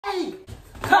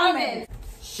comment,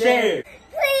 share.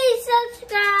 Please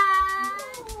subscribe.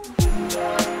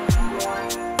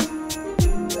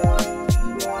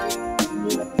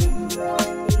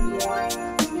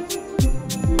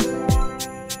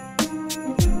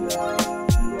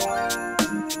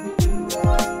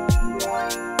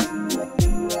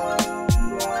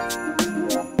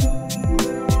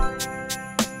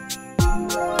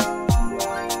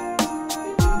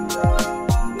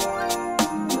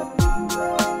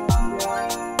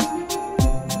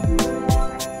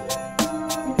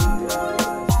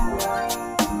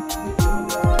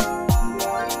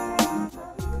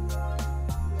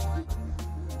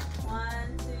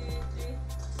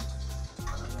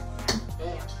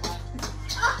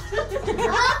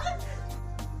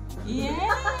 Yay!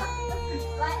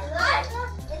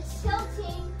 It's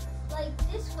tilting like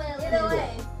this way. Either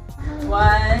way.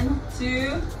 1,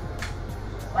 2.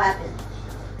 What happened?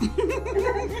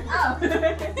 Oh.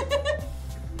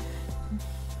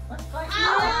 What's going on?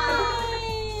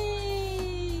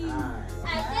 I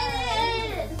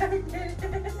did it!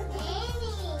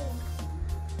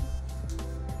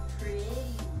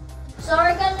 So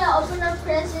we're gonna open our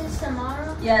presents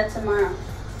tomorrow? Yeah, tomorrow.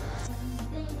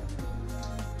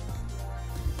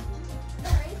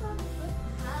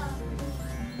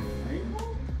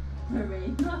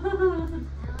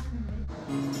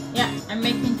 Yeah, I'm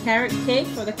making carrot cake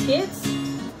for the kids.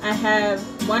 I have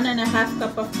 1.5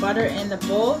 cup of butter in the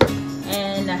bowl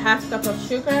and 1/2 cup of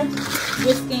sugar,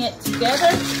 whisking it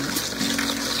together.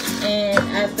 And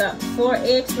I've got 4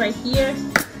 eggs right here,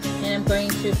 and I'm going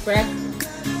to crack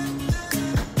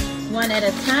one at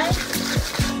a time,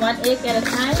 1 egg at a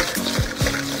time.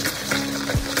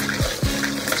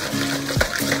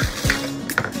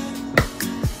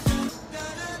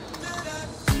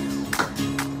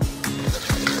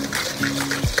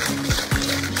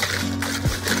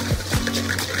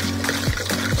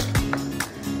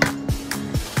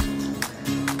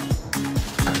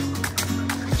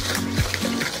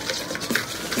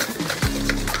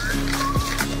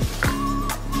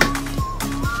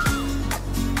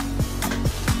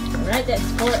 Alright, that's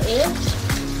 4 eggs.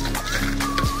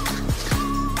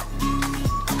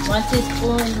 1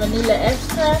 teaspoon vanilla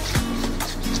extract.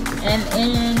 And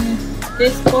in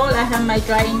this bowl, I have my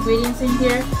dry ingredients in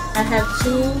here. I have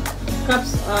 2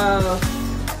 cups of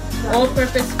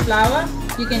all-purpose flour.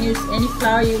 You can use any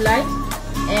flour you like.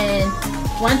 And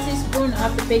 1 teaspoon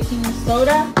of the baking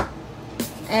soda.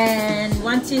 And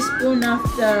 1 teaspoon of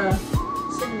the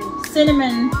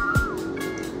cinnamon,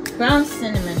 ground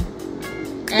cinnamon.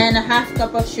 And 1/2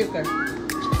 cup of sugar.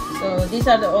 So these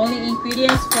are the only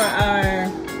ingredients for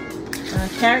our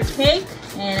carrot cake,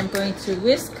 and I'm going to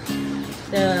whisk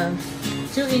the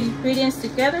 2 ingredients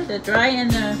together, the dry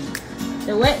and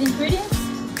the wet ingredients.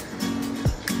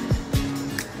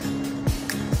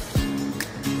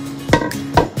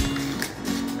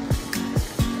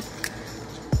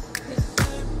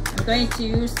 I'm going to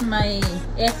use my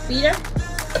egg beater.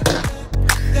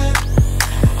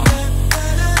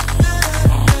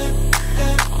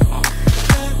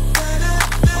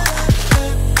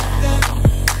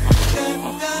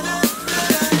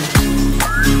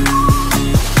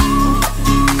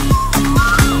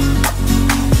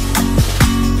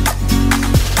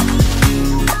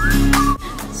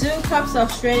 Of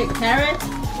shredded carrot.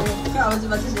 I was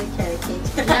about to say carrot cake.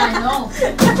 Yeah, I know.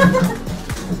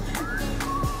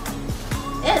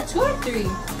 Yeah, 2 or 3?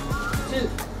 2.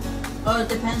 Oh, it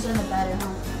depends on the batter,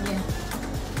 huh? Yeah.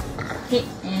 Okay,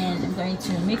 and I'm going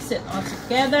to mix it all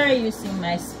together using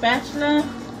my spatula.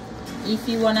 If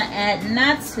you want to add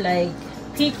nuts like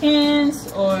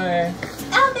pecans or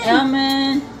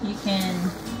almond, you can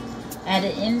add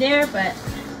it in there, but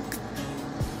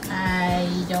I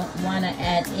don't want to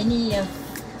add any of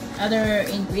other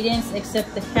ingredients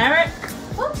except the carrot.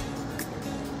 Oh,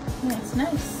 yeah, it's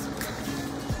nice.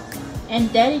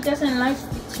 And Daddy doesn't like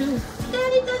it too.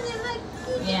 Daddy doesn't like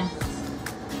it. Yeah.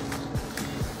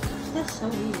 That's so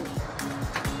weird.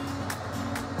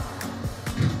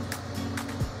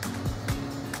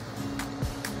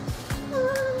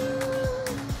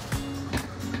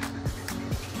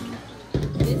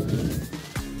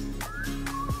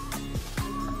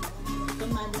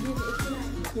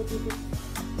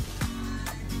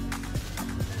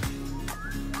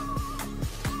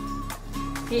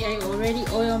 Okay, I already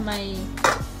oiled my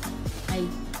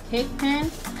cake pan,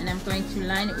 and I'm going to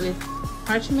line it with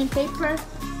parchment paper.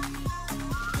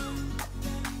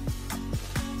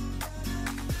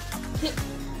 Okay,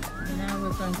 now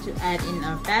we're going to add in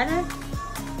our batter.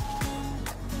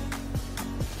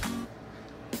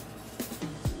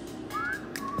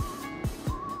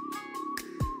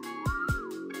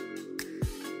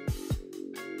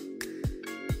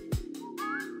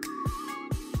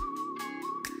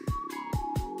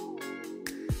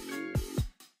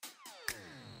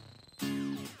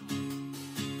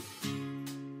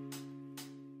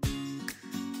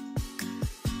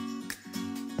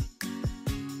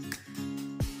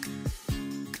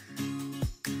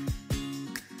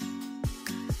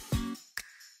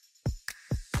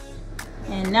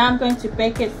 And now I'm going to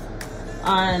bake it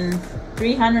on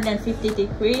 350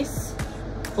 degrees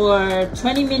for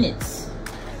 20 minutes.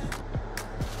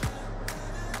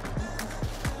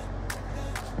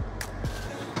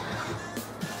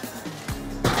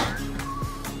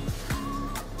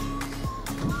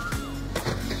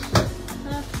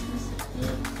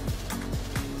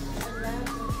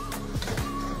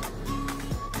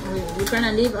 We're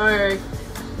gonna leave our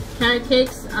carrot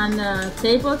cakes on the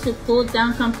table to cool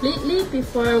down completely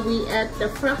before we add the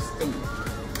frosting.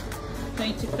 I'm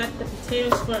going to cut the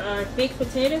potatoes for our baked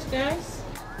potatoes, guys.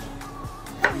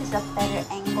 That is a better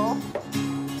angle.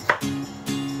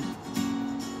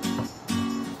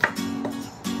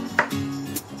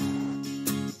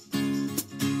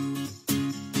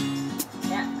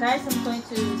 Yeah, guys, I'm going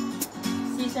to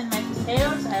season my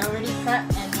potatoes. I already cut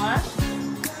and washed.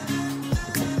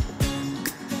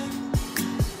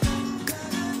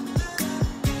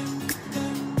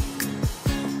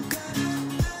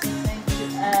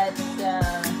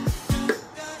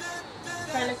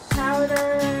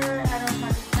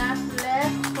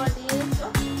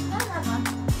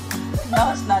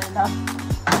 No, it's not enough.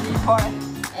 Pork.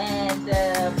 And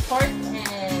pork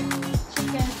and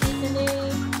chicken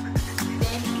seasoning,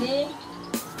 same thing.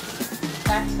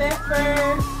 Black pepper.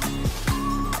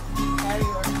 Carry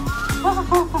on.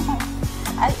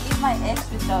 I eat my eggs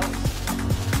with those.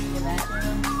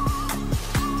 Imagine.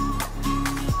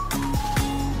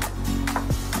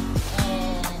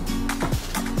 And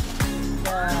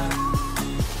the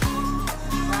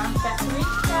brown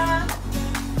paprika.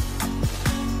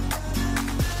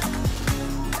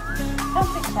 Don't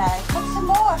be shy. Put some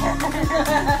more.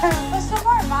 Put some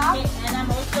more, Mom. Okay, and I'm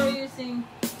also using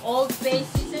Old Bay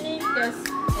seasoning because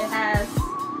it has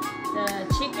the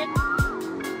chicken.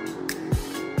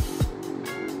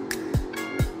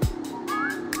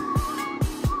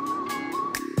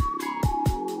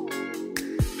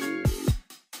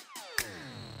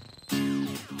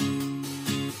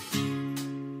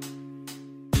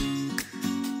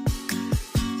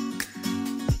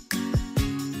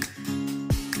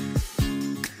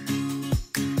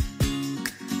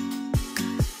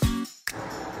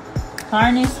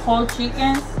 Garnish whole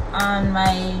chickens on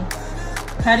my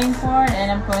cutting board, and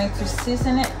I'm going to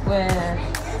season it with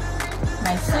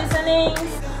my seasonings.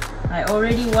 I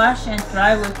already washed and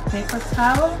dry with paper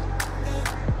towel,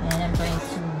 and I'm going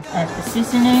to add the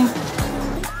seasoning.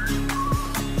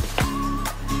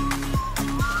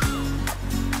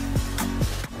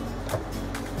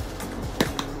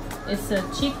 It's a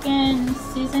chicken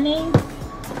seasoning,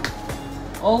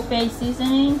 Old Bay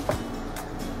seasoning,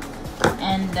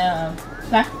 and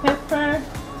black pepper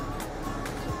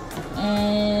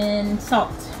and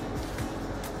salt.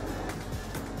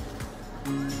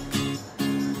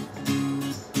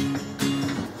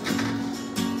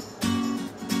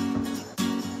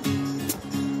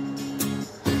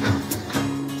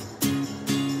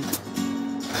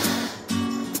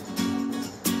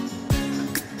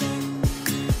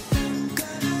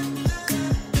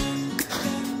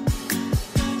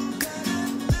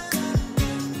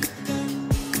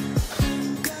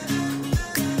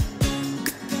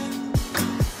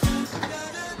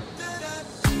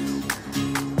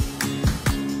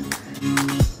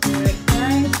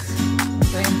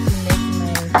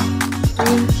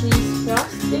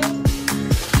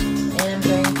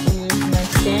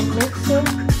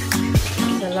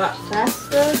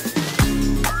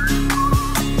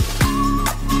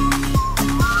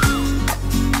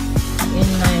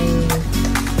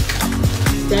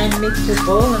 Mixer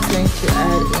bowl, I'm going to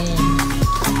add in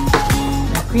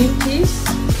my cream cheese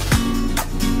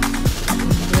in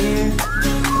there,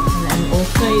 and I'm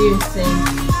also using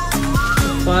the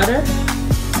butter.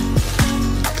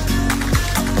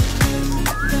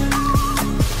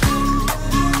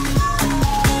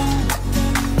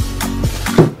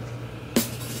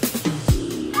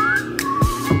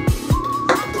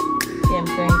 Okay, I'm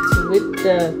going to whip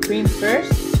the cream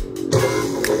first.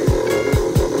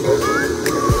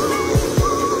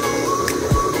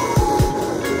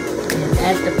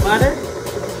 Add the butter.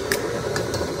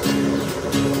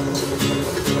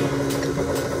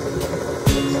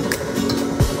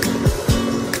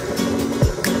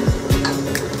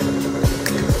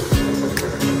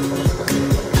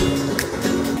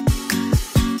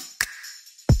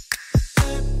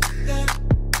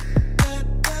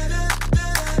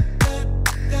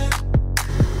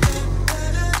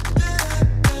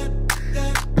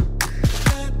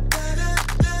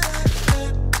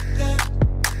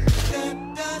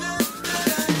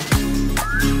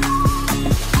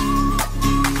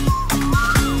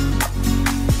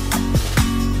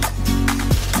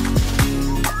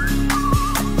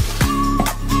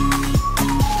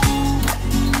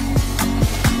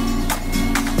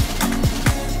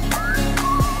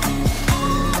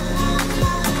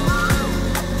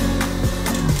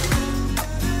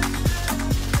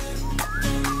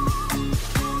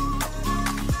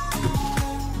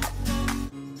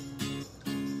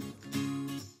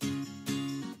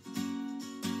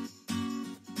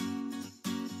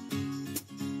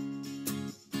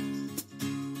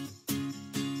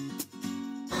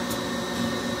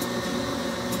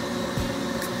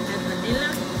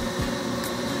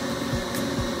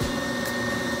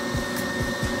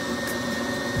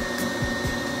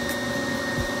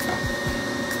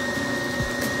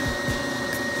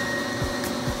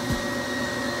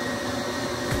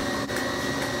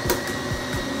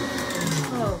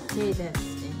 say that's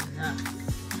enough.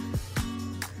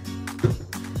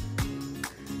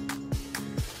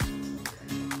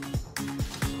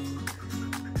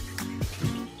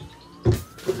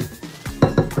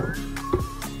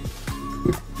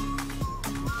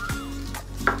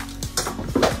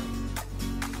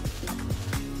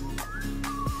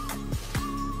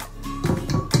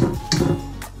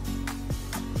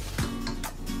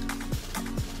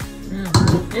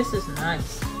 This is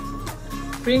nice.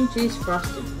 Cream cheese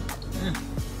frosting.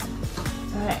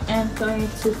 Alright, I'm going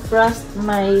to frost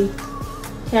my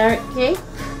carrot cake.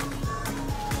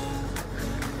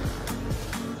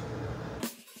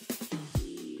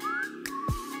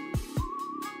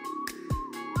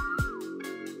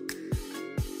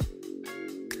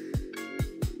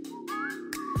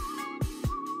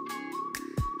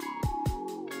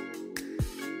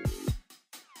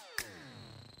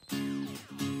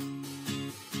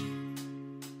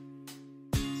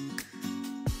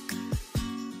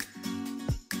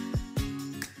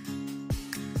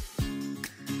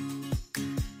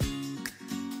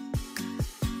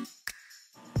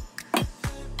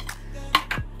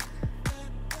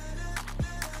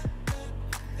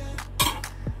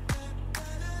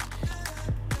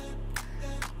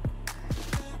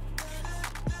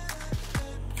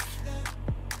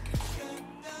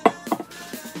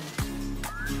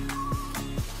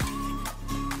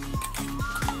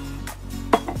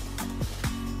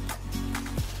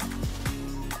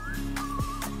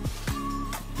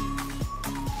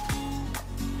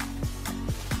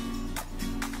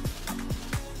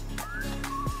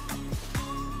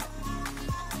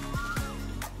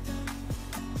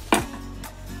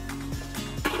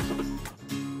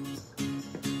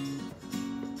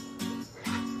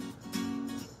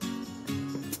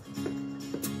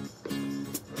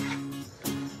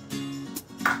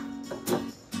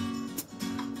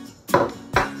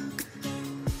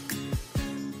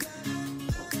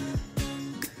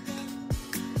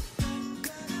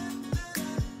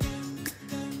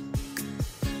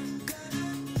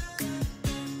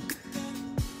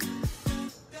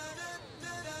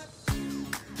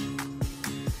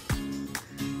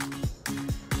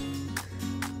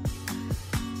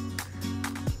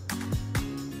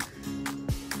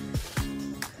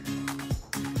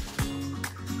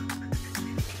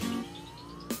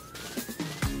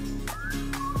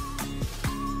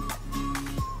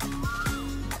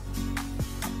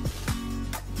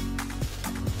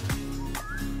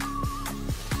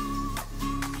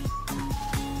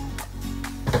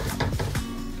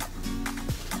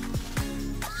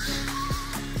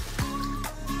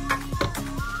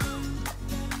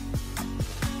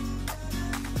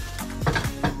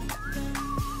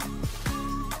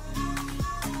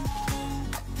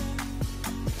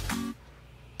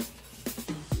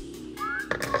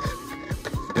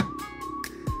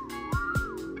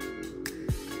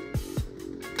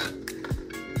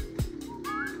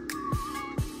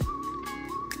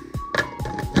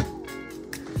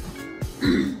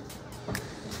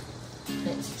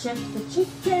 Let's check the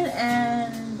chicken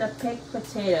and the baked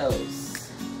potatoes.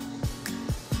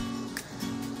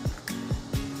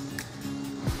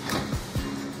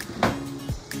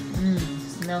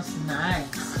 Smells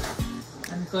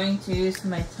nice. I'm going to use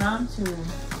my thumb to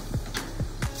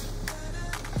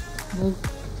move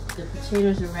the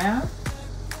potatoes around.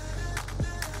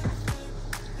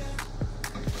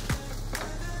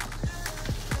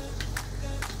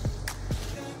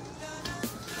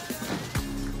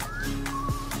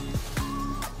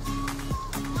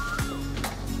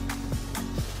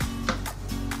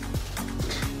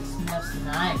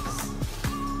 Nice.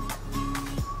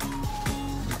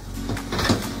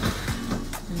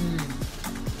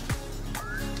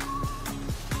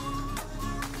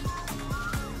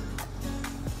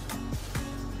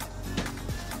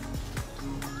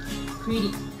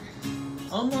 Pretty.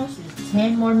 Almost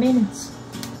 10 more minutes.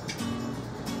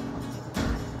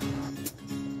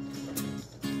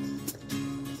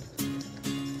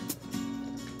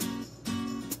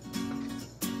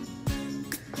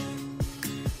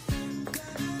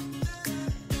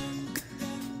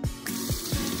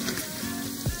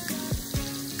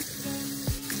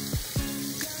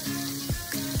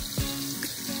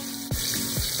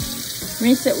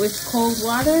 Rinse it with cold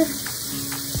water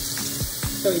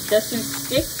so it doesn't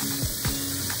stick.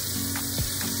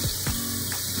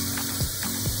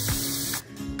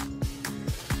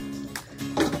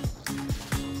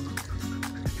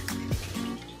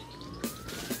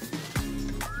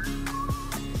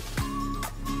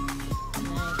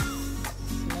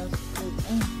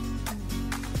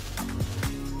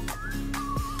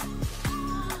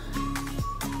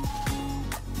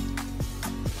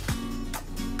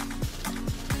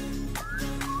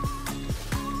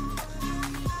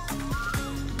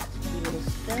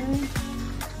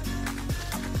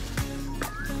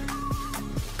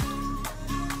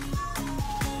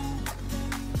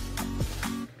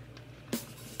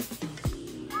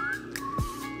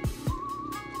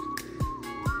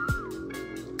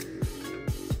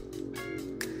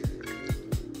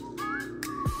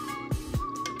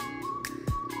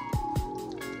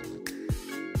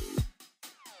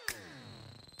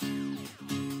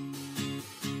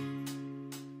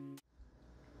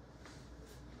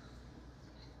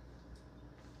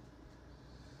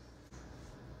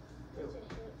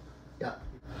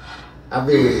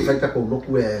 ave fai ka ko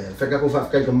loku e fai ka ko fa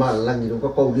kai ka malangi no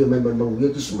ko dia mai man dia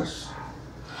Christmas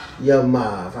ia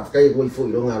ma fa kai ko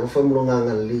fo lo nga lo fa mo nga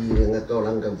li nga to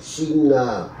lang ka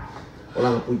singa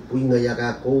orang pui nga ya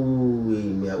ka ko i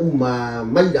me uma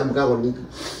mai dam ka ni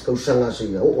ka usanga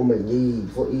se ya o mai ni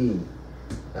fo i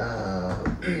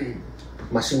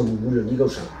masih membulan ni ka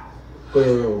usanga ko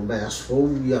ba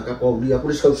asfo ya ka ko dia ko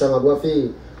ka usanga wa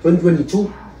fe 2022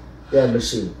 ya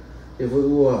mesi e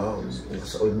vo o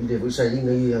mi de vo sai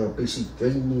nga yang PC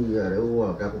training ya o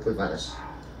ka ko pe paras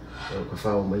ka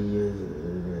fa o mai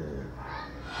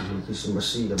ni ki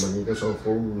masih da mani ka so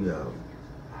fo ya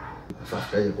fa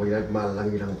kai ko ya malang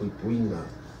ilang pui nga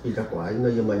ika ko ai nga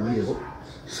ya mai ni vo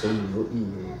sai vo i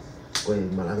ko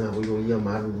malanga vo yo ya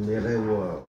malu ne la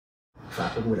wo fa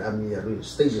ko mu ami ya ro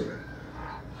station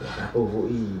ka ko vo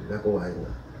i ka ko ai nga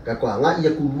ka ko nga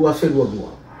ia ku lua fe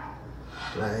lua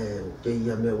la ke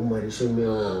ia me umari se me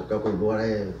ka ko lua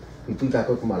e pui ka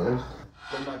ko malang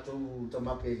ko ma tu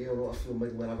tama pe le ro afio mai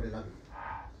mala bre la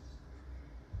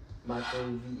ma tu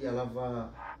vi ia lava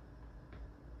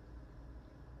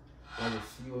la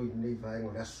fio i nei vai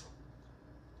ngor aso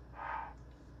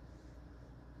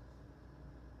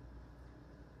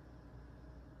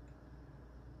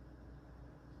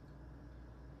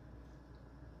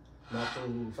ma tu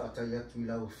fa ta ya tu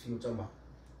la fio tama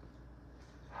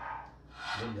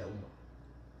mo ya uma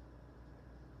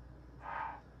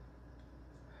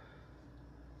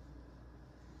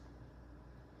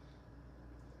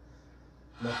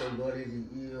ma tu gore li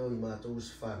io i ma tu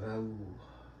sfanau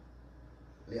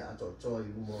le ato toi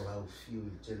mo la fio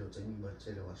i telo tani ma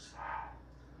telo aso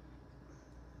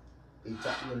i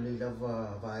ta io nei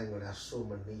lava vai ngor aso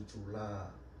ma nei tu la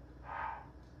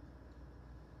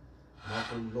ma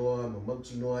tu loa ma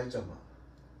mauti no ai tama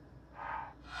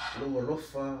lo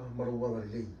lofa maruanga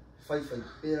le fai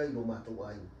pea i lo mato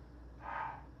ai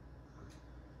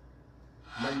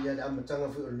mai ya amatanga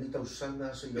fu ni tau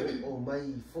sanga se o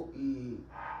mai fo i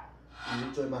ni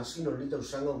toi masino ni tau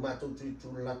sanga o mato tu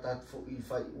lata fo i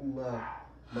fai uma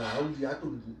ma au di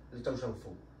atu ni tau sang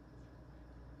fo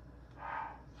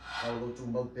au lo tu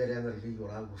mau pere anga le yo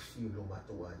la fi lo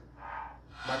mato ai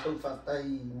mato fa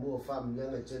tai mo fam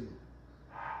yang e tele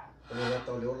o le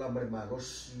tau le ola mare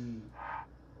marosi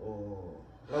o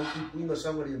lau pui ma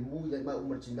sama le mu ya ma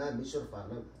umartina mi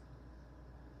surfana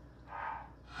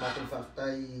mato fa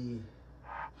tai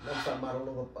lan fa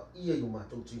marolo pa ia yo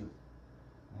mato tino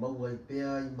mau ai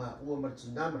pea i ma ua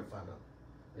martina marfana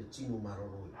e tino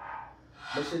marolo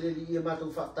ma se le ia mato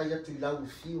fa tai atu lau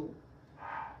fio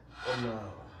ona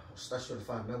station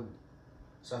fa na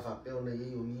sa fa pe ona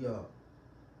ia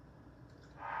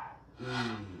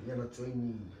ia na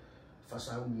traini fa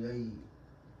sa uni ai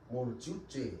mo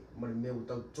tute ma me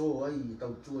tau to ai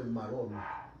tau tu e maro ma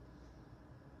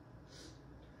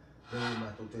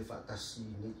to te fa tasi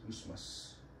ni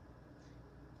Christmas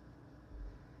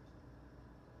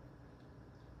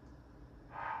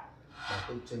ma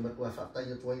to te ma tua fa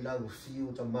tai tu ai la fio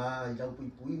ta mai la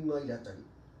pui mai la tani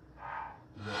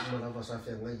ma la va sa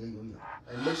fe ngai yo ia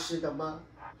ai me se ta ma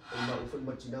o fa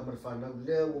ma tina ma fa na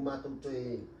le o ma to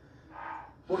te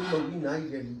por ma wina ai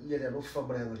le ia le ro fa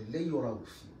bra ngai le yo ra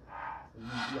fio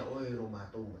ia oi ro ma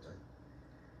to ma tai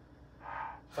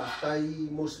fa tai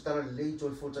mo se tara le to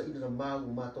fo ta ina ma o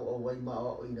ma to o ai ma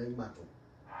o ina i ma to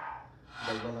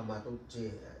dai wala ma to te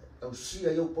tau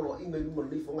sia yo polo i me mo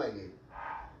le fo ngai le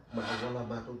ma wala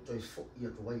ma to te fo ia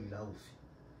to ai la o fi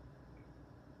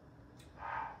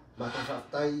ma to fa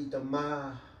tai ta ma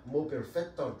mo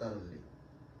perfecto ta le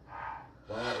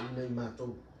wa ina i ma to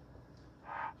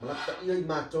ma ta ia i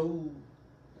ma to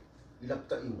i la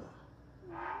ta ina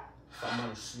fa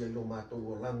malusia i lo matou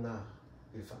o langa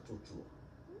i whatutua.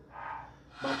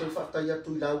 Matou whaktai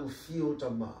atu i lau fio ta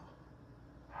ma.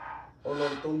 O na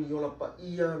toni o la pa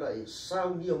ia na e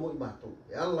sau nia mo i matou.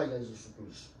 E ala ia Jesu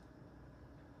Christ.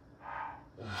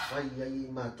 O whai ai i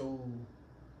matou.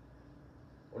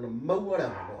 O na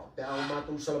mauara no. Pe au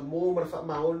matou sala mō mara wha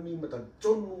maoni ma ta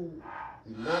tonu.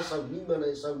 I nā sau nima na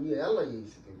e sau nia e ala ia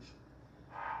Jesu Christ.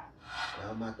 E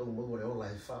au matou mauara o la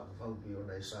e wha vaupi o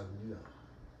na e sau nia.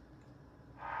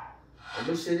 O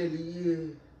me se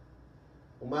li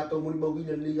o mato mo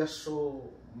mawina li aso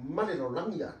mane no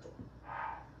langi ato.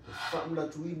 O whamna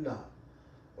tuina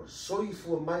o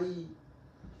soifua mai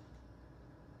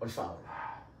o le whaora.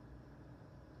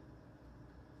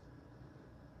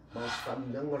 Ma o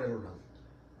whamina ngore no langi.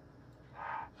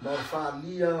 Ma o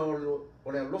whaalia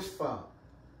o le alofa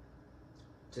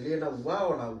te lea na ua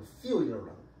o la u fio i no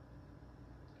langi.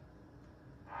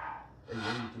 E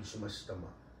iei tu se masitama.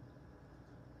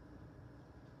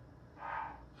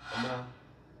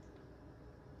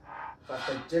 Ma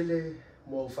Whakaitele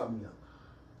mo whamia.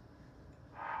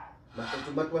 Ma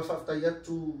te matua whaftai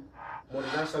atu mo le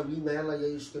nasa winga ala ia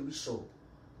Iesu Keriso.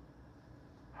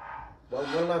 Wa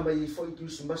wala mai fo i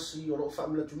tuisi masi o lo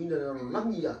whamila tuina na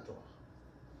langi ato.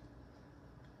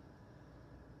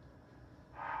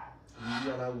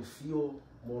 Ia rau fio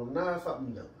mo na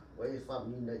whamia. Wa e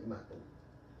whamina i mato.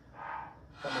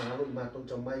 Kama halo i mato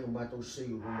tamai o mato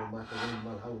sei o mo mato o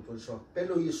malhau to so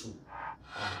pelo Iesu.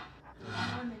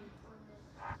 Amen.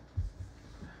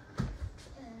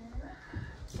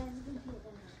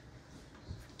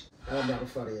 I'm not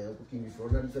sorry, I'm cooking before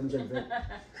that.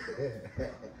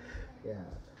 Yeah.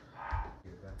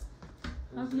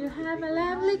 Hope you have a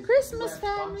lovely Christmas,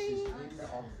 family.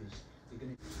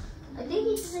 I think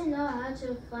he doesn't know how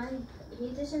to find. He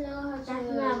doesn't know how to.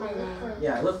 That's not my name.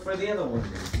 Yeah, look for the other one.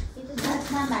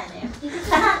 That's not my name. You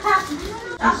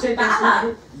said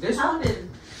this one?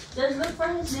 Just look for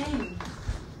his name.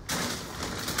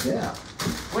 Yeah.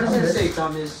 What does that say,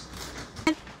 Thomas?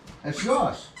 That's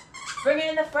yours. Bring it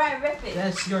in the front, rip it.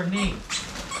 That's your name.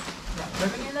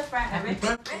 Bring it in the front and rip it.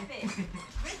 Rip it.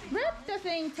 Rip the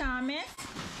thing, Thomas.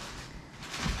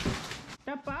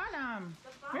 The bottom.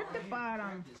 Rip the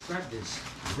bottom. Grab this.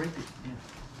 Break it. Yeah.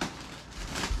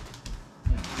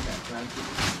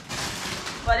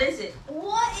 What is it?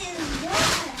 What is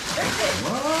that? Rip it.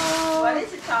 Whoa. What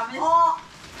is it, Thomas? Oh,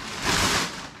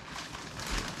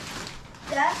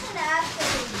 that's an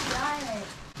absolute giant.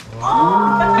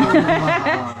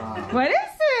 What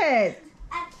is it?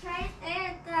 A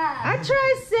triceratops. A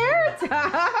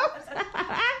triceratops.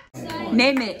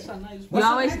 Name it. You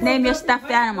always name your stuffed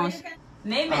animals.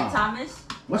 Name it, Thomas.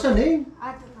 What's her name?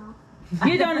 I don't know.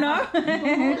 You don't know?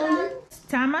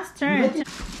 Thomas' turn.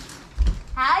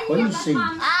 How What do you say?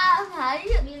 How do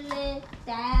you really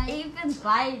even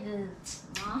buy this?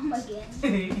 Mom again.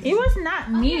 It was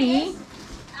not me.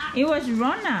 It was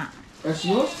Rona. That's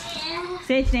yours?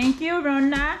 Say thank you,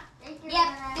 Rona.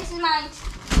 Yep, this is mine.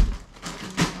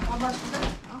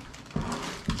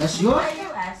 That's yours?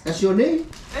 That's your name?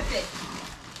 Rip it.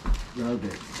 Yeah,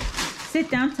 okay.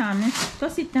 Sit down, Thomas. Go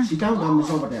sit down. Sit down, Thomas,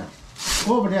 over there.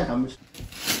 Go over there, Thomas.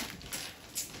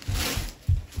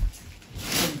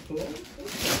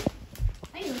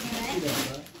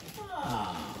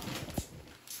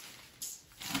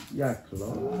 Yeah,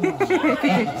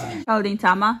 close. Holding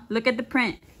Tama. Look at the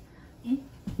print.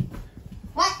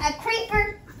 What? A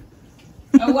creeper?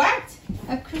 A what?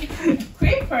 A creeper.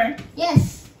 Creeper?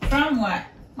 Yes. From what?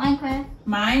 Minecraft.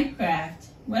 Minecraft.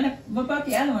 What about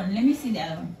the other one? Let me see the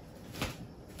other one.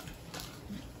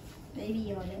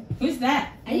 Baby Yoda. Who's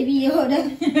that? Baby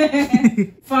Yoda.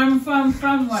 From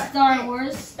what? Star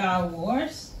Wars. Star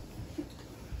Wars?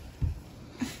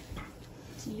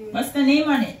 What's the name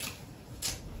on it?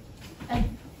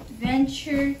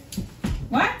 Adventure.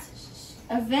 What?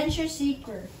 Adventure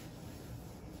Seeker.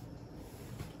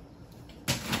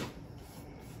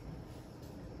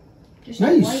 Just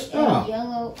Nice. a white and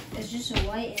yellow. It's just a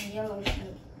white and yellow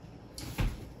shirt.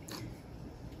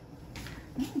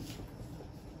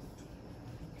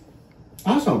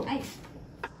 Awesome. Nice.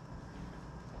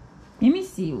 Let me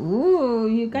see. Ooh,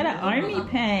 you got an army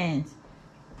pants.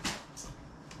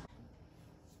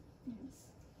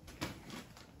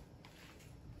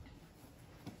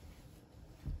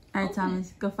 Alright,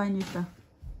 Thomas. Go find your stuff.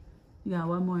 You got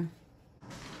one more.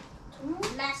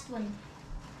 Last one.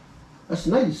 That's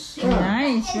nice. Yeah.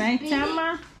 Nice, right,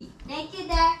 Tama? Thank you,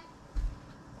 Dad.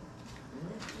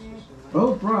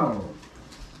 Oh, bro.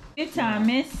 You,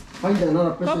 Thomas. Find another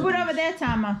Go present. put over there,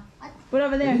 Tama. Put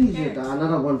over there. Here's it,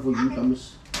 another one for you,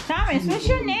 Thomas. Thomas, what's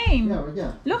your name? Yeah, right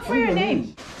there. Look for Find your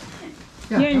name.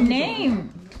 Yeah, Your Thomas,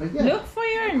 name. Right there. Look for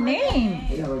your name.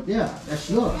 Yeah, right there. That's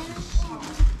yours.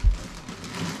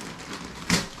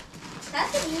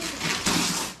 That's an easy.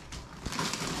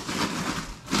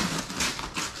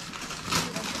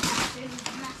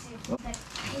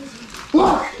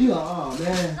 What? Yeah, oh,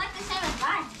 man. It's like the same as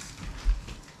mine.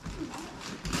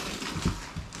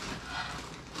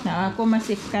 Na ako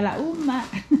masik kalauma.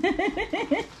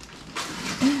 It's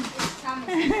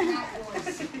Thomas, it's not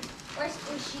yours. Where's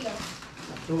Ushio?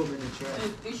 Throw them in the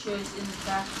trash. Fisher is in the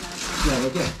trash now. Yeah,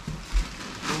 right there.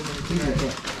 Give it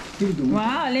there. Give it to me.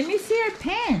 Wow, let me see your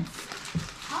pants.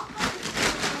 How come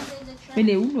it's in the trash?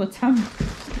 Pwede ulo, Tama.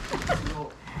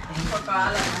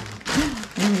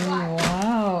 Wow.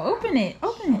 Wow, open it,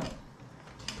 open it.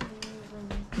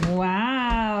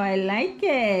 Wow, I like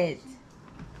it.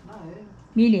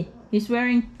 Mili, he's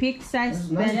wearing big size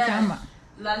That's nice. than Tama.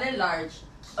 Lale large.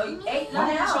 Oh, you ate Why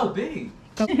Lale is it so out. big?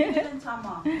 Bigger than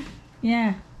Tama.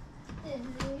 Yeah,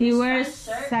 he wears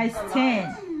shirt size or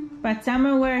 10, but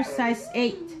Tama wears size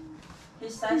 8.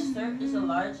 His size third is a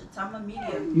large. Tama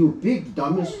medium. You big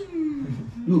Thomas.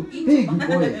 You big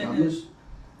boy, Thomas.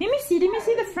 Let me see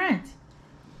the front.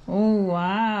 Oh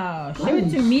wow! Show it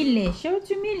to Nice. Mile. Show it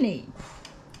to Mile.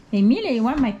 Hey Mile, you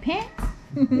want my pants?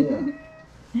 Yeah.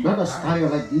 Not a style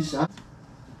like this, huh?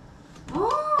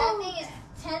 That thing is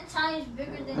 10 times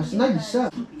bigger than That's you nice,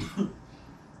 guys. huh?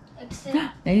 Except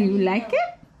Hey, you like it?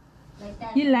 like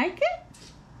that. You like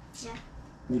it?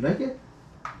 You like it?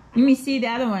 Let me see the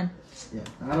other one. Yeah,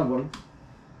 the other one.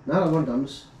 The other one,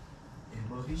 Thomas.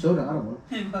 Show the other one.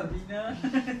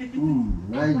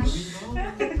 Nice. Look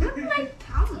like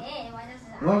Tommy. Hey, why does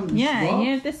it Well, Yeah, small,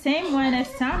 you have the same one as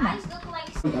Tama. eyes look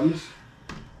like Thomas.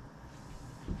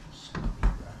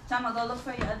 Tama, go look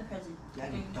for your other present.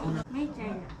 my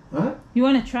turn. Huh? You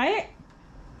want to try it?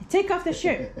 Take off the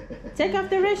shirt. Take off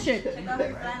the red shirt. Take off your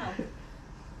flannel.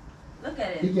 Look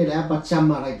at it. You get a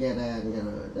pajama like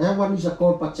that. That one is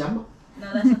called pajama.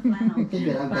 No, that's a flannel. You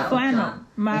get a Flannel.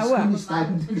 Maua. Skinny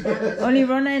style. Only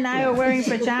Rona and I are wearing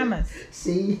pajamas.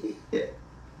 See?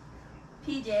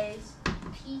 PJs.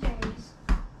 PJs.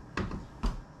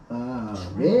 Ah,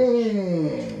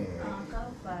 man.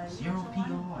 Zero PR.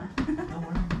 No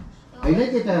worries. I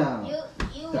like it.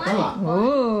 You The want color.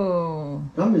 Oh.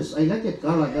 Thomas, I like it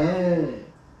color there.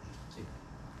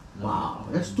 Wow,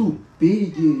 that's too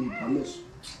big, Thomas.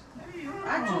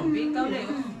 I too big. Go there.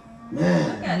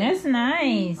 Man. That's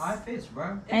nice. How it fits,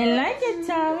 bro. I like it,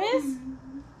 Thomas.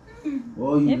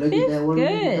 Oh, you It like it feels that one? You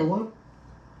like good. that one?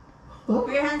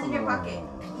 Put your hands in your pocket.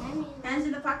 Hands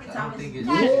in the pocket, I don't Thomas. think it's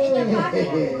Hands in the pocket.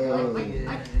 I don't think it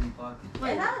has any pockets.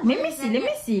 Wait, Let me see. Let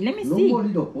me see. Let me No see. more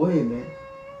little boy, man.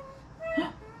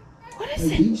 What I is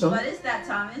it? think so. What is that,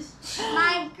 Thomas?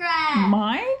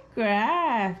 Minecraft.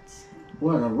 Minecraft.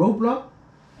 What, a Roblox?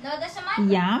 No, that's a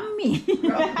Minecraft. Yummy.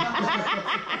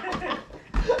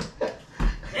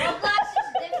 Roblox is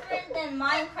different than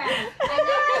Minecraft. I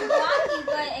know it's blocky,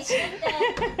 but except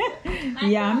that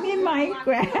Yummy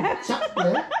Minecraft.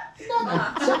 Chocolate?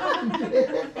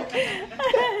 Chocolate?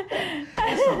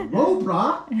 That's a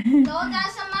Roblox? no,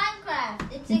 that's a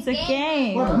Minecraft. It's It's a a game.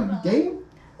 game. What, a game?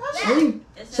 Same,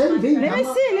 It's same thing. Let me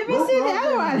Thomas. see. Let me see the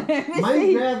other one. Let me see.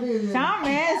 Minecraft is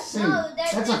Thomas. same. No, they're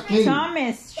That's a different. game.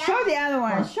 Thomas. Show the other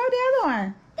one. Show the other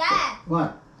one. Dad,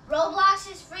 What? Roblox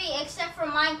is free except for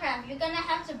Minecraft. You're gonna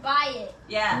have to buy it.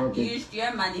 Yeah, Okay. you used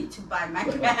your money to buy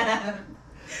Minecraft.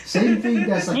 Same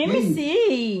thing as a Let me game.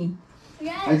 see.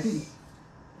 Yes. I think.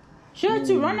 Show it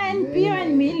to Rona and Pio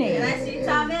and Can I Mile. see,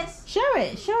 Thomas? Show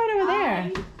it. Show it over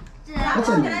there. Thomas,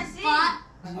 a- can I see? Thomas.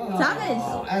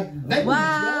 That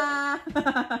Wow.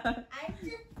 I'm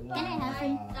just gonna have a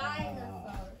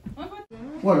dinosaur.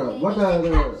 What?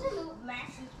 Absolute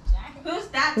massive giant. Who's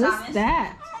that, Who's Thomas?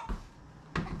 that?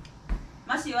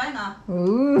 Must you, I know.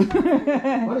 Ooh.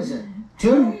 What is it?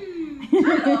 Turtle?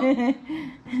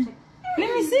 Let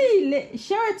me see.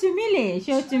 Show it to Mile.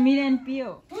 Show it to Mile and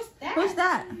Pio. Who's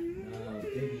that?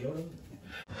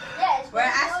 Yes, We're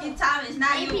asking Thomas,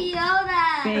 not Baby you.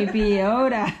 Yoda. Baby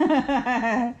Yoda.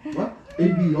 What?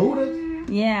 Baby Yoda?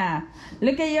 Yeah.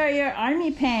 Look at your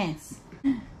army pants.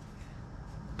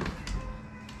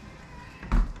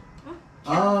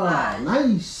 Ah,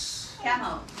 nice.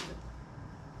 Camo.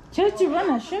 Show it to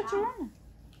Rona. Show it to Rona.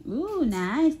 Ooh,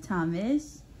 nice,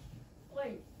 Thomas.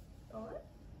 Wait, what?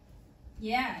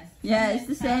 Yes. Yeah, it's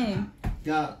the same.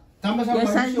 Yeah. Thomas, Your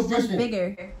size is just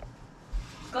bigger.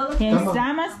 Go look. Okay, Come on.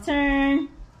 Sama's turn.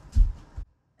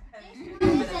 This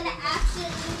one is an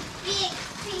absolute big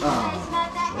piece. Ah, It's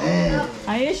not that man. big.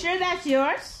 Are you sure that's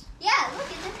yours? Yeah, look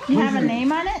at the You name. have a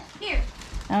name on it? Here.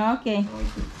 Oh, okay.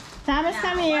 Thomas,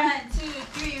 come here. 1, 2,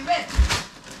 3, rip.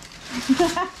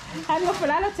 I'll go for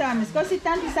Lalo, Thomas. Go sit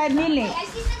down beside Mile. I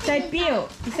see something Beside inside. Pio. I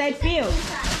see Beside something Pio.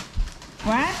 inside.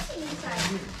 What? Something inside.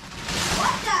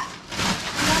 What the?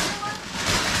 Another one?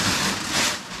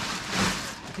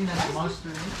 I think that's Monster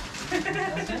Inc.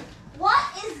 That's it. What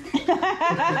is this?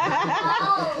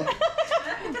 Oh.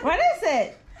 What is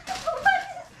it?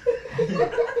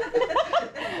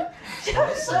 What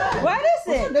is What's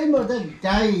the it? name of that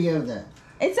guy here there?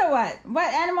 It's a what?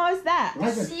 What animal is that? Like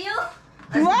a Seal?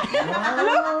 What? Look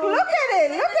at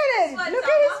it. Look at it. Look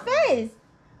at his face.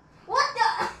 What the?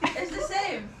 It's the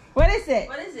same. What is it?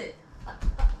 What is it?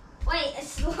 Wait, a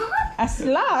sloth? A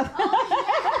sloth. Oh,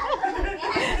 yeah. It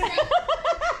has the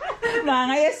same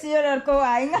Mga yasir ko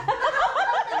ay nga.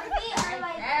 feet are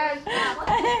like that.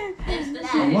 It's the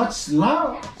same. What's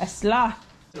love? A sloth.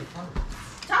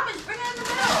 Thomas, bring it in the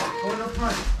middle. Go to the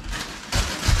front.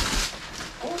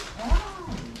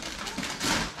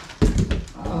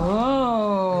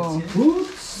 Oh.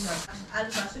 Boots? I'll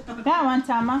brush it. That one,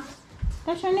 Tama.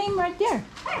 That's your name right there.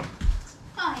 Go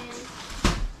ahead.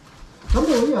 Come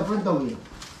on, yeah, front of you.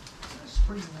 That's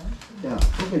pretty nice. Yeah,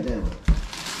 look at that one.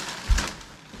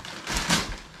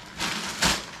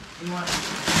 You want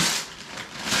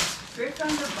Straight from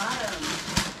the bottom.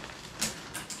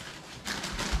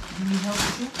 you need help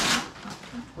with it?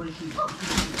 What is she?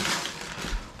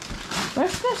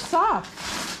 Where's the sock?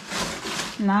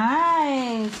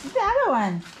 Nice. The other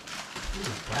one.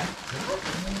 Black?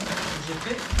 Does it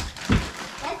fit?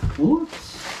 Oops.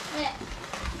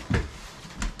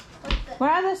 Where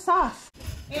are the socks?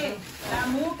 Hey, la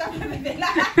muca me mete la.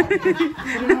 Put it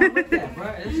on with that, bro.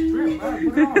 It's drip, bro.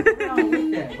 Put it on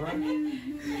with that, bro.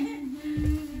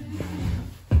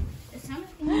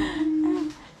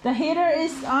 The heater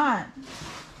is on.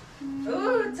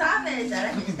 Ooh, Thomas, I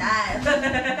like his style.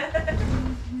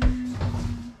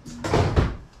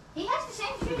 He has the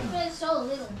same shoes, but it's so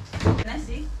little. Can I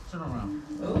see? Turn around.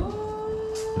 Ooh.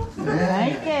 I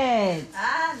like it.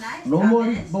 Ah, nice. No more,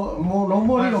 Thomas. no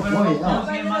more little boy. No, Ah.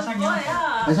 but little boy,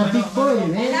 ah. That's a big boy, They're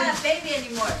man. not a baby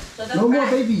anymore. So don't No more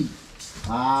cry. baby.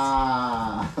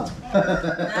 Ah.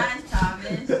 Nice,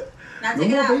 Thomas. Now No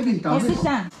take it more out. baby, Yes, Thomas. it's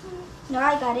done. No,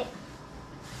 I got it.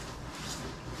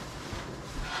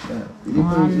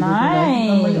 Oh,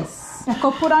 nice. Now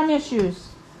go put on your shoes.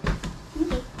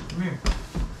 Come here.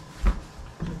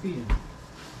 Put your feet in.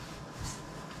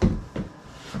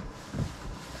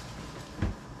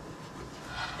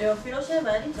 Eu filo você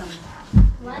vai então.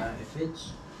 It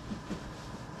fits.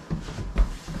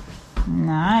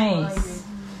 Nice.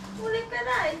 Mulai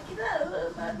kadai kita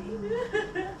tadi.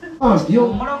 Ah,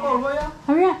 Dio. Mana kau, boy?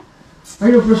 Hurry up.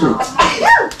 Ayo, push it.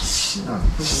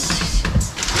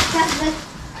 That's good.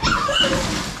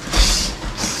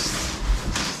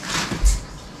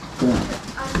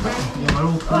 Yang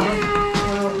baru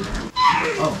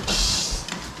Oh,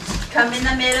 Come in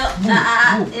the middle.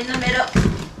 In the middle.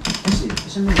 it's it.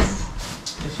 It's a minute.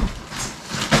 It's it.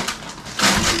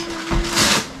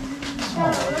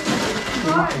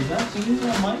 Is that you,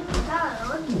 Mike?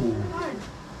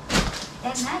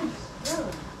 That's nice.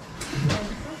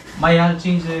 Mày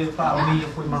change the file me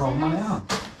for my room, man.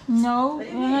 No,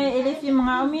 if yung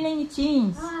mga umi lang yung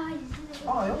jeans.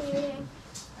 Oh, okay.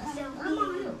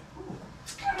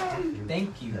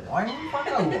 Thank you. Why don't you fuck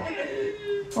out?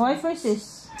 Why first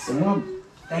is?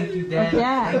 Thank you, Dad.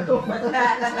 Yeah. Thank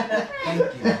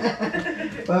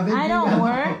you. I don't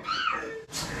work.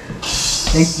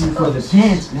 Thank you for the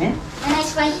pants, man. And I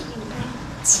spiked you.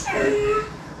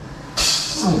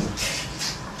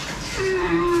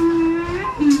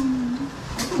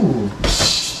 Ooh.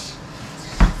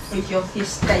 With your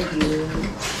fist style.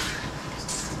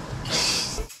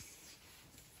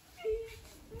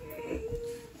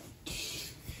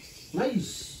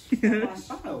 Nice.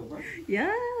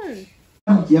 Yeah.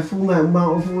 Careful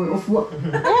now, off what?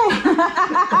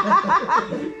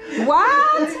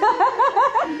 What?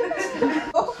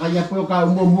 Kaya po ka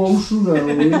umumuha uso na,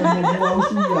 umumuha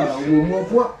uso na, umumuha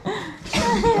po.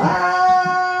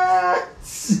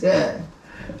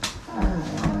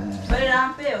 Put it on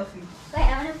Phil. Wait,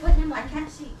 I want to put him on. I can't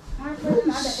see. I want to put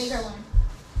him on the bigger one.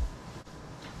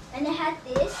 And it had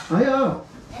this, Ayo,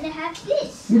 and it had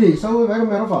this. gini, so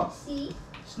meron pa. See?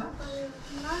 It's not.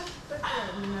 Not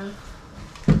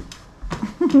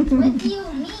what do you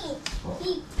mean?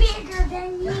 He's bigger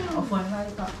than you. Off one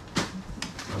right up.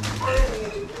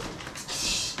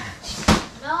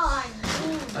 No, I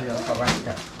do. Oh, yeah, I'll write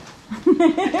that.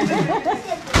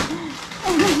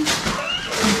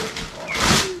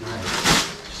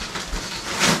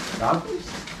 Dog?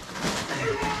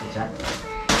 Exactly.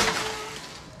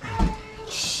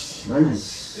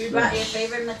 Nice. We brought your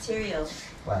favorite material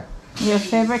Black. Your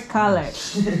favorite color.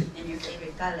 and your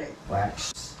favorite color. Black.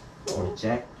 Or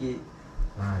jacket.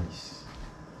 Nice.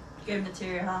 Good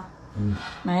material, huh?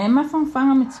 May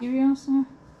mafang-fang materials.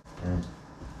 Nice.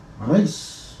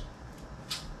 Nice.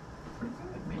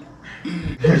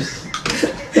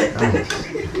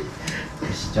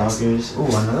 These joggers. Oh,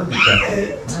 another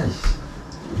jacket. Nice.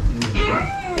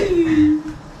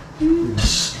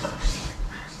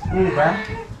 Ooh, bruh.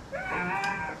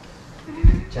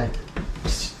 Jacket.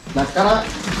 Nakara.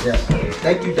 Yes.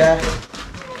 Thank you, Dad.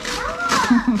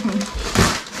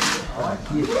 Oh, I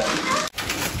see it.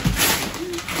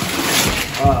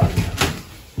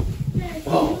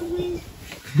 Oh.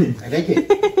 I like it.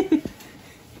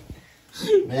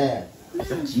 Man.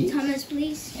 Thomas,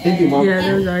 please. Thank you, Mom.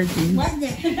 those are jeans. What's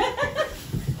there?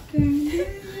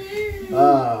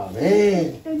 Ah, man.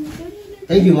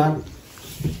 Thank you, Mom.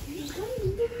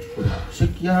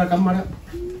 Sekian kamera.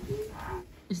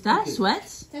 Is that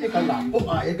sweats? Ikaw lapo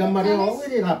ah, kamera ako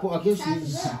ini lapo ako si.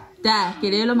 Da,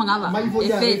 querer lo mangaba. May It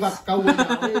foya fits. kau.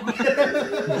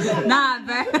 Nah,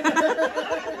 bro.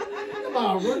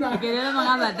 Okay, dia memang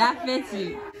apa? That fits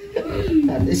you.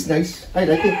 And it's nice. I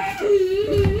like it.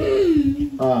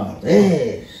 Ah,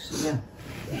 yes.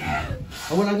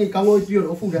 Kamu lagi kamu itu yang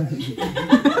ofu dah.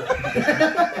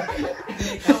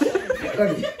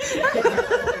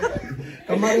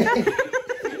 Kemarin.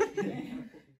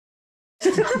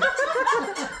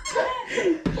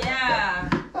 Yeah.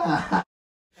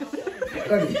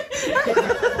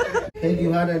 Thank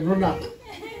you, Hannah and Rona,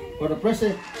 for the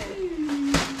present.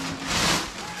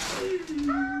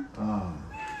 Ah,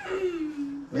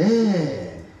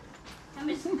 man. How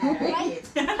much fight?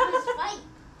 How much fight?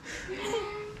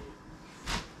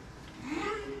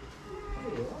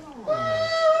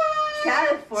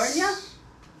 California?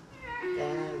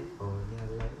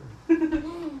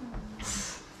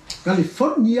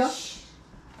 California.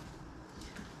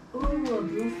 Ooh, a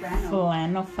blue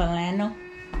flannel. Flannel.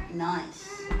 Nice.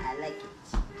 I like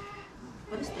it.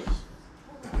 What is this?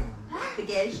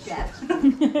 Spaghetti straps.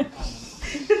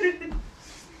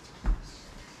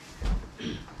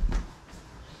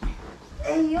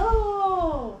 Hey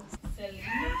yo!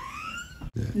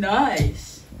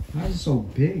 Nice. Why is it so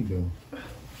big though?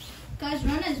 Because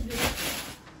Rona's big.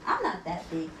 I'm not that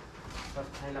big.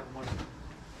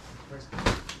 This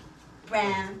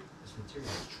Brown material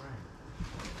is trying.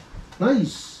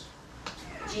 Nice.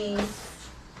 jeans.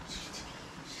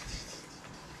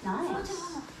 Nice.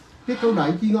 Cái câu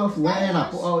đại chi ngô phụ e là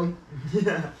cô ơi.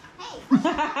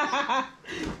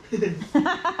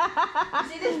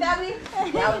 See this family?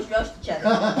 They always roast each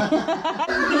other.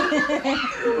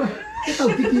 Cái tàu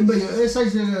tí kim bây giờ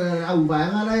size ổng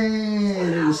vàng ở đây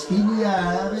skinny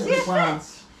à bên qua.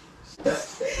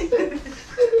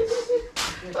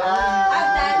 I'm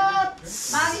done.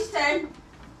 Mommy's turn.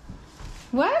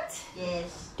 What?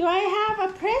 Yes. Do I have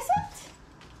a present?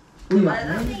 Ui What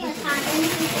giời. is it? It's not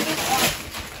anything to get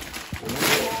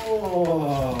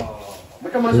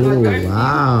Mấy cái món này cái.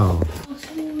 Wow.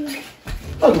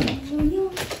 Oh.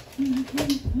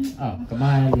 Oh, come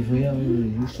on, you feel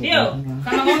you should. Ew,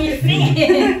 come on, you see.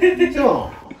 Chưa?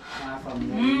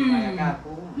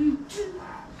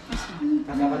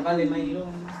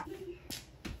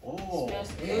 Oh.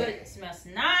 Smells good. It smells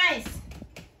nice.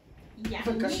 Yeah.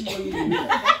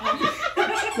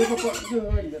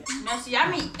 Smells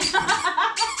yummy.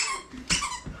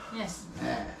 Yes.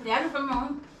 Yeah, from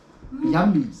home.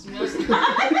 Yummy. Smells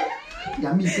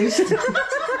Yummy taste.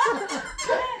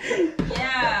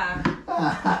 yeah.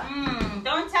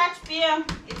 Don't touch beer.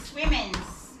 It's women's.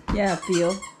 Yeah,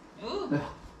 Theo. Ooh,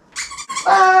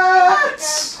 Ah!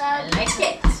 I like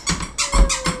it.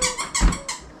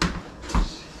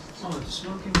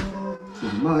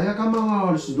 Mà ya cảm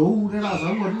ơn sự đủ để là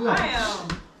sống rồi đó.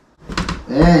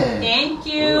 Wow. Eh. Thank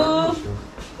you.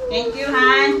 Thank you,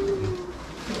 Han.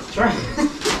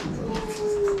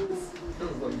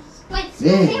 Wait,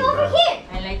 Yeah. stay over here.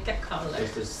 I like the color.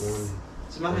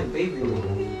 Smell like baby.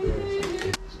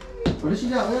 Mà nó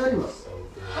xin chào ấy mà.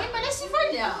 Wait, but let's see for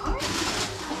now.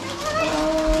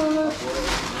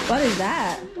 What is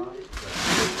that?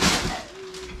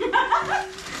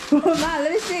 Ma,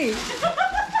 let me see.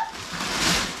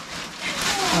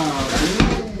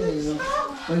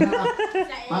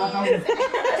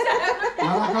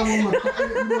 Para kamu mah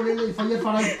boleh fire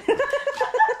para.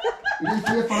 Ini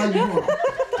fire para juga.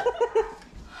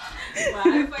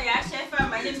 Wow, pa ya chef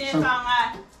mà nhân viên phòng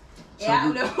à. Yeah,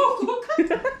 udah cook.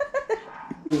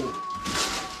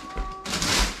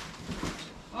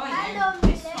 Oh, I yeah. love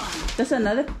this one. That's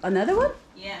another one?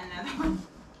 Yeah, another one.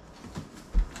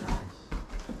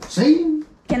 Same.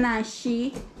 Can I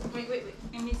see? Wait.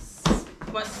 Let me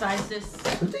what size this?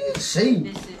 I think it's same.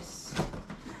 This is.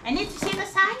 I need to see the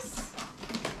size.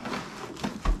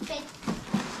 Okay.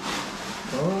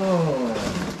 Oh,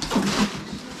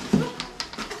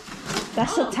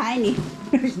 That's so tiny.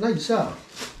 it's nice, huh?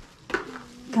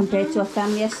 Compared to a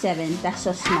family of 7, that's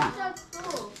so small. That's so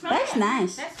cool. That's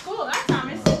nice. That's cool. I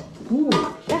promise. Cool.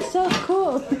 That's so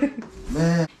cool.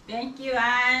 Man, Thank you,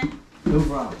 Anne. no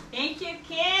problem. Thank you,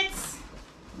 kids.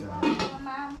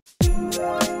 Mom.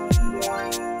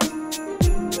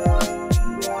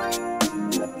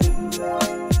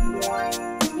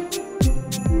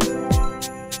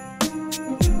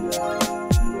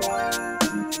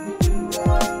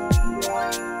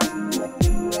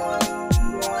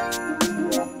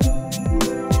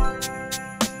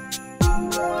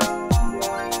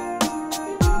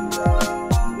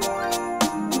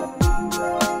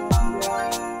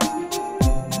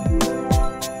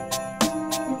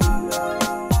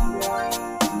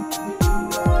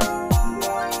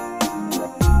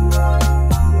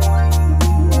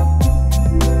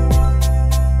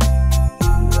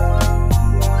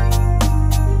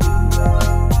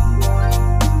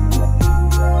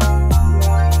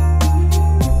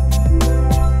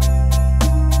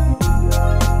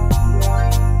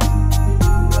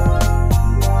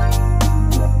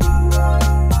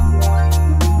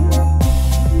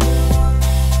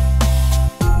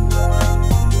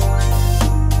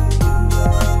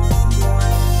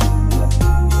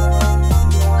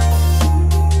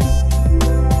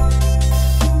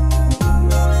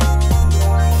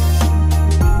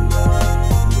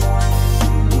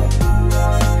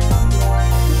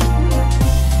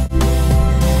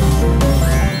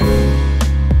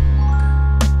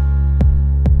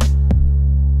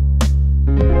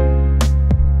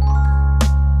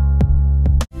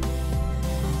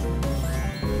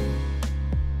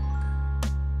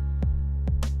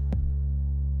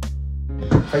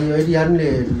 Ai ai dian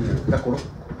le kakuro.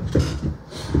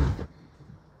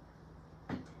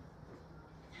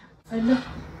 Hello.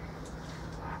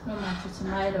 No matter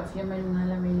tomorrow of your man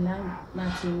Malamin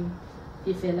Matthew.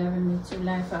 If you love me to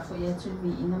life, I for you to be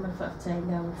in number of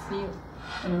time I will feel.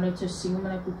 And only to sing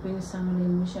when I could bring some of the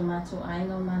mission matter. I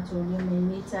know matter you may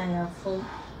meet I have full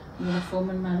uniform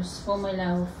and matters for my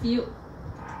love feel.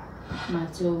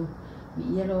 Matter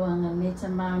yellow and later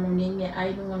man name me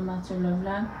I don't matter love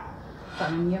lang.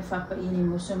 Family Fapa in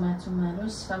Muso Mato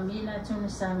Maros, Familia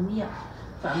Tunasamia,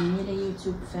 Family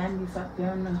YouTube, Family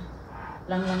Fapiona,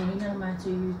 Langwina Mato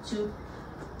YouTube.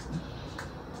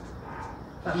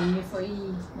 Family for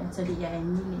E, that's a dia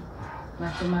Emily,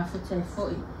 Mato Mafuta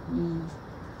for E.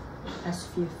 As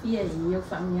fear, your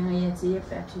family yet here,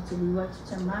 factory to be what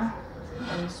to Tama,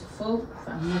 as folk,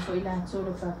 family for Ila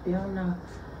Toro Fapiona.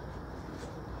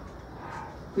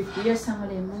 Kuikuia sama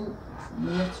le mu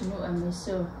me tunu a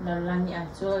meso na lani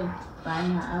atoi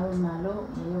bana au malo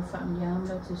me yo family am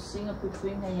lo to singa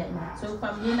kuikuinga ya na so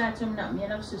family na tum na me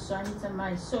na susani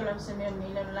tamai so la se me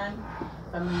la lani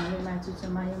family ma tu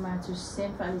tamai ma tu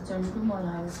sem pa le tonu du mo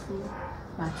la fu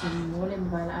ma tu mo le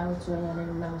mbala au to ya le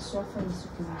la so fa Yesu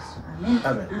Kristo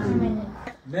amen amen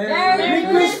Merry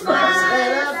Christmas!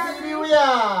 Happy New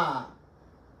Year.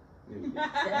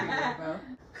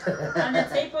 On the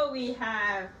table we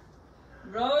have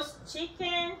roast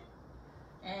chicken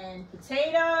and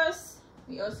potatoes.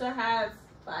 We also have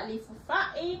bali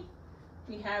fufai.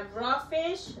 We have raw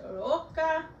fish,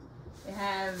 roka. We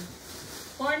have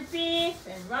corned beef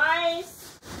and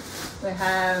rice. We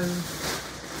have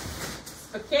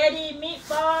spaghetti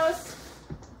meatballs.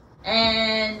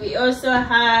 And we also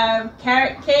have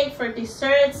carrot cake for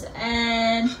desserts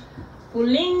and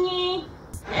pulingi.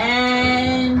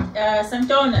 And some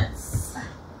donuts.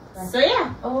 So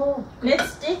yeah,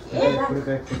 let's dig in.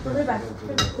 Put it back.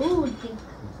 Ooh,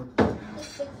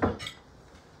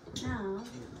 now,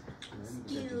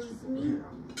 excuse me.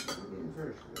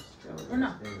 Oh no,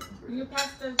 you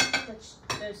pass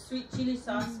the sweet chili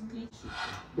sauce, please.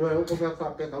 Rồi ông có phép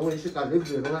phạm cái tao sẽ cả live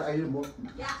rồi nó ai mua.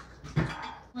 Yeah,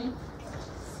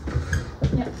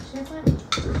 chef.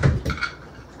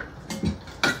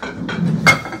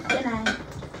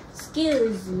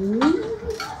 Excuse me.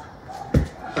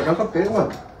 Phải đóng cấp kế đúng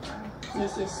không?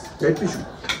 Yes, yes. Đấy tissue.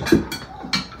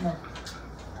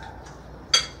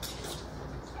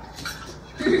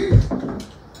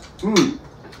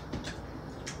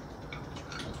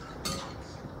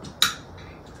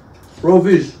 Raw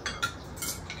fish.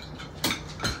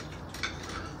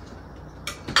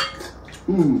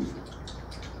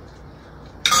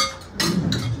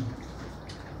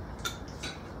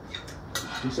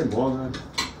 Nó sẽ bỏ ra.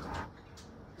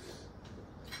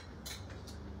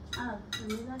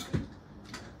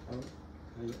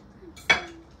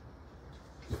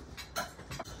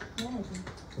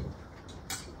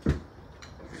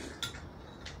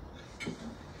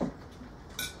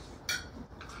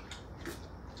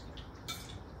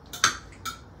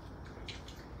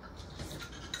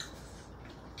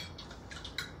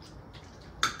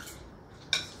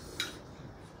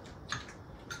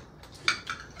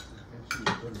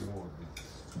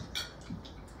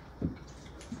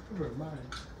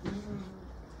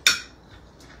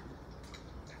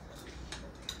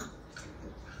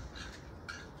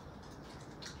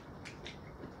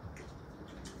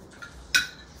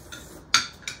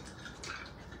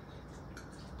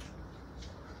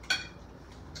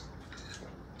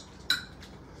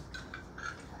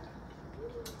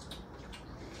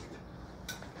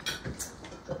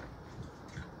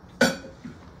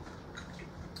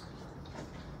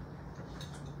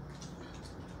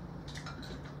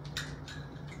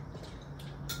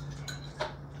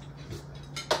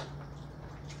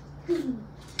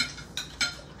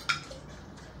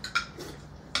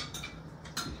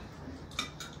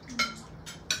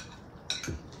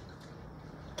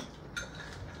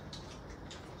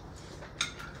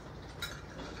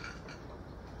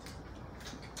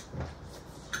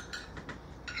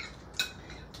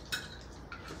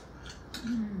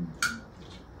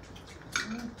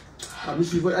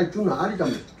 Mesti buat air tuna hari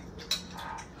kami.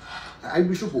 Air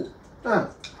bisupu. Ah.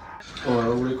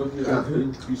 Oh, boleh kau ni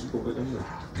bisupu kat sana.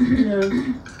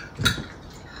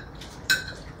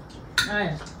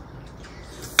 Ay.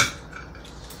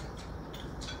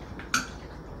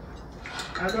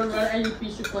 I don't know any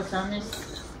piece of cosanes.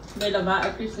 May lava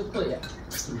a piece of koya.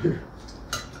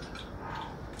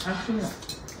 Así no.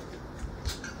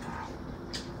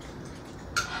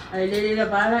 Ay, le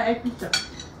lava la pizza.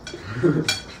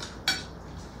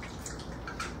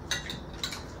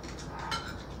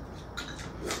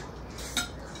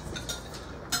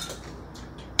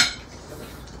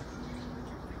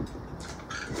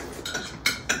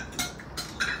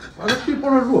 Other people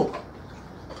are look.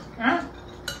 Huh?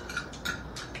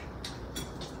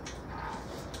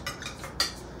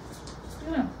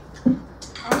 Yeah.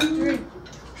 I'll drink.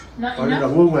 Not I enough.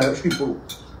 don't know people.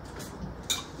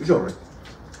 It's alright.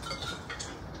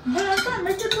 But I can't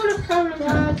make it full of caramel.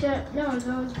 No,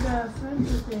 those French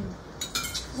things.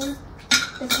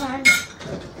 The kind.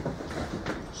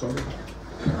 Sorry.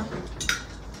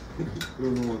 You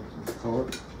don't know what to call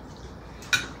it.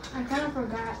 I kind of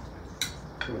forgot.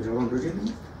 You want to drink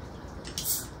it?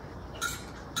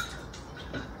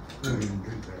 I don't even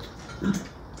drink that.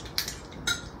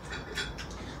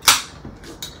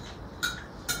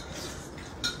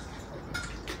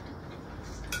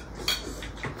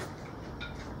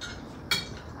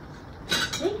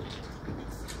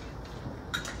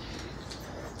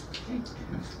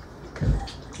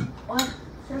 What?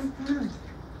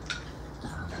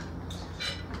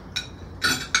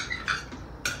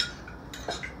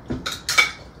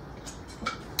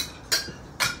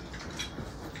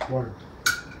 Water.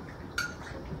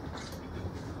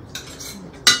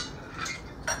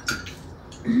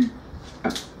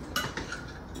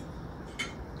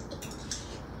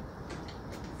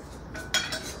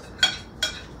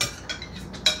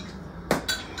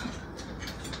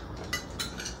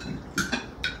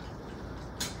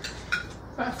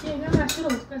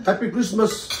 Happy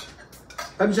Christmas.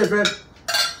 Happy St. Fred.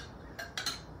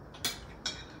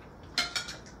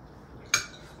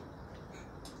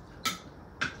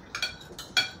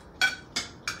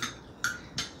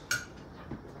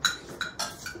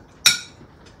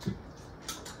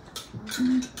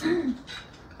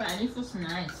 But it was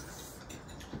nice.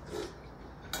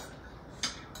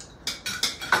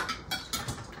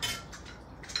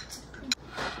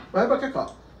 Vai pra cá.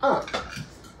 Ah.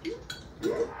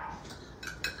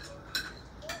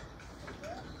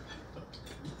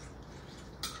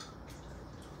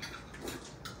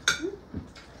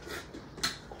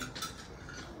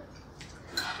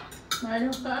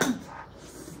 Mayroon ka.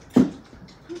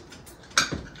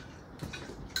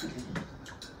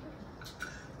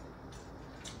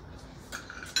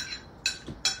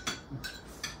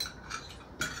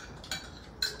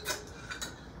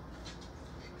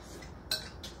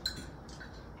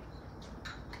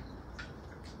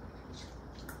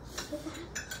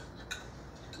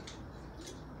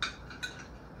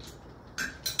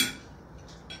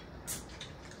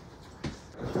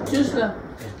 Juice lang.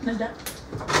 Nanda.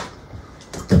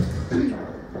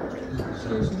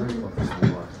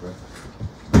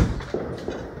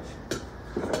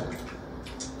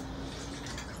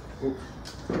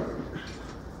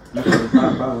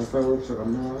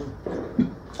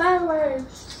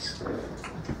 Fireworks.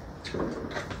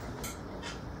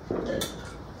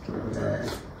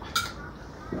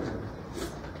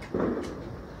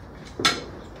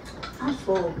 I'm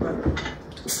full, but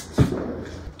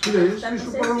Mira, es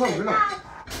super normal, ¿verdad?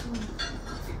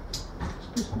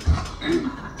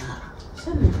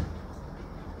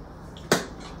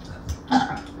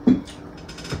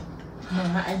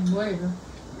 Mahain mo eh, no?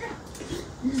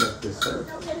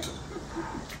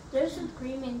 There's some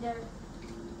cream in there.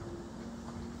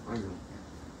 I know.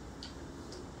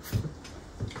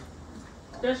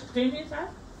 There's cream inside?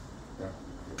 Yeah.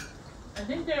 I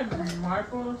think they're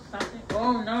marble or something.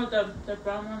 Oh no, the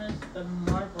brown one is the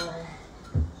marble.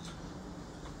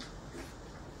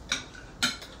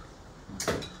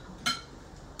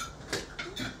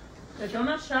 The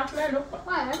donut chocolate look.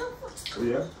 Why? I don't. Oh,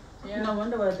 yeah? Yeah. no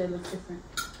wonder why they look different.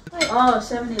 Wait. Oh, How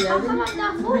 7-Eleven. come I'm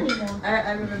not full anymore?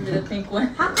 I remember the pink one.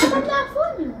 How come I'm not full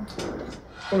anymore?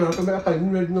 Bueno, no me hagas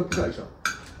ni no puedo eso.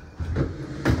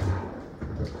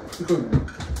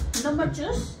 No more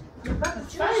juice? You bought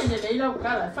juice? Fai de lei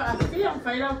local.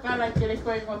 Fai local aquele que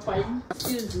foi com o pai.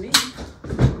 Excuse me.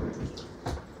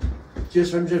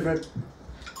 Cheers, St. Fred.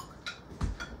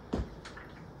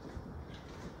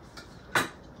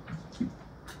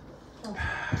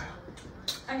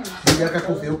 Ia ka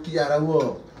ko feo ki ara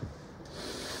wo.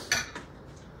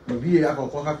 Ma vi a ko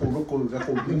ka ko roko ka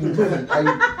ko wingi ai.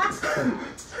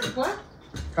 What?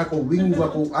 Ka ko wingi wa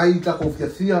ko ai ka ko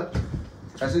fia.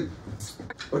 Kasi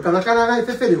o kana kana ga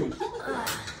fe fere.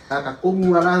 Ka ko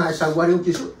mu ara na sa wari o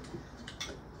kisu.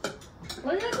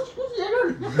 Olha que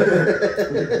puseram.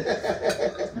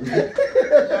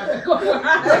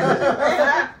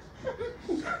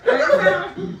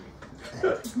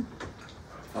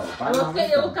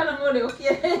 Okay, eu kala ngore oke. E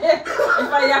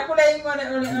pai aku le ngore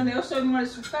o so ngore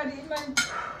sukari mai.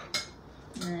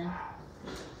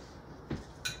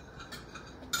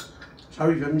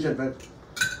 Sorry, St. Fred.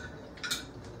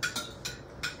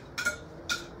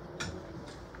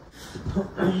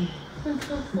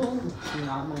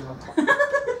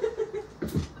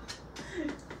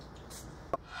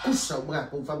 usa mga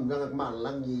kung famiyang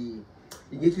malang i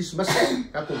Christmas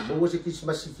ka kung bawa si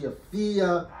Christmas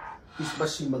fia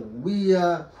Christmas si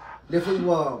magwia level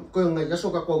wa ko nga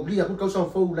yaso ka ko blia kung kausan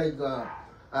fo like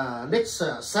next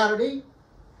Saturday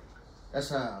that's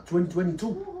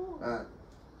 2022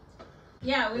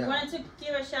 yeah, we wanted to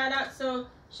give a shout out. So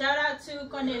shout out to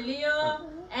Cornelio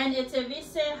and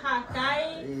Etevise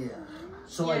Hakai. yeah.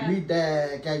 So I meet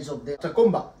the guys of the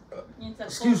Tacomba.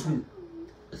 Excuse me.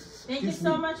 Thank you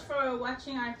so much for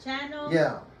watching our channel.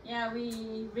 Yeah. Yeah,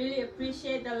 we really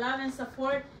appreciate the love and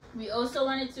support. We also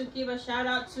wanted to give a shout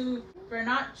out to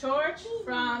Bernard George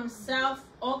from South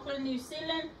Auckland, New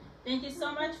Zealand. Thank you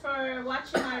so much for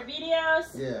watching our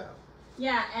videos. Yeah.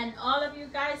 Yeah, and all of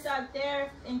you guys out there,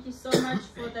 thank you so much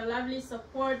for the lovely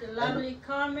support, the lovely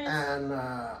comments. And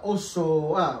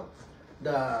also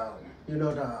the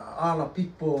the all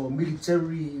people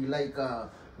military like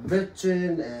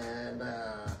veteran and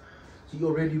he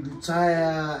already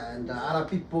retired and other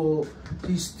people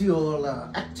he's still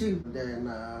active. Then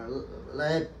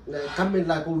like comment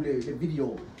like the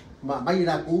video mai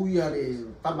la kuya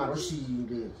le pamarosi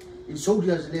le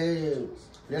soldiers le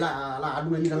la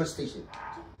adu ni station.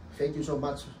 Thank you so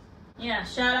much. Yeah,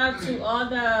 shout out to all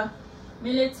the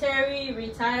military,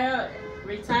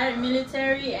 retired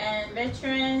military and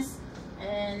veterans,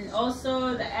 and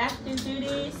also the active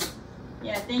duties.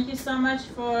 Yeah, thank you so much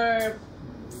for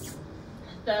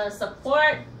the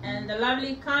support and the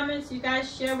lovely comments you guys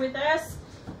share with us.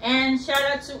 And shout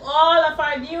out to all of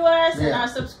our viewers and our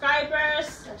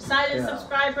subscribers, our silent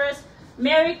subscribers.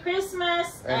 Merry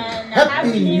Christmas and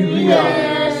Happy New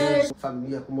Year!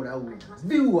 Família como era o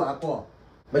viu ako,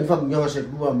 mas família se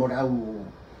dua mo era o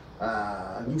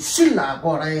New Zealand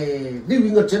agora é viu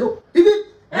ingat cero, hibi.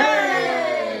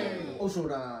 Hey! Also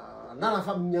da nala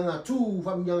família tu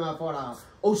família fora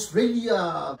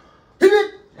Australia, hibi.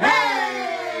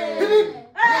 Hey! Hibi.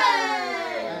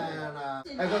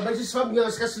 Hey! Agora mas isso família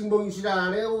se casing bom New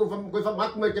Zealand, eu vou falar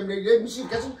com mais tempo ele misi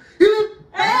casing, hibi.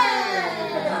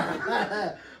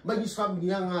 Magis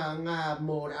família nga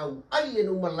mo au ai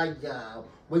no Malaya,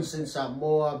 Winston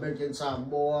Samoa, American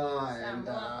Samoa, and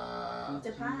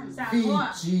Japan,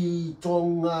 Fiji,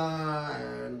 Tonga,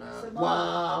 and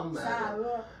Guam,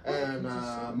 and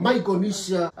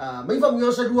Micronesia. May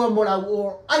família sa dua mo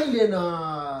au island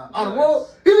arwo.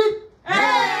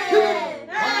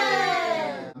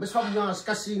 Mas família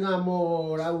kasi nga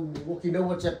mo rau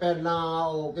Okinawa Japan na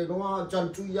o ke no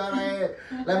Jantuya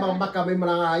le ma maka me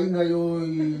mana ai nga yo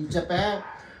Japan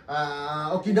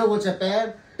Okinawa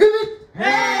Japan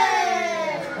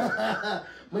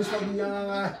mas família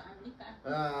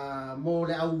mo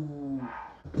rau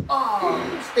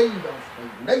state of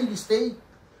United States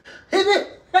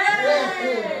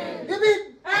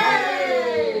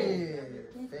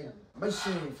mas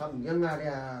família nga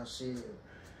ria se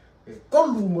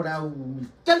Kolu morau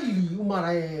Kelly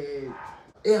umare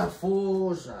Air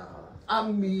Force,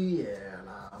 Army,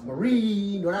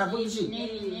 Marine,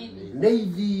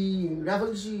 Navy,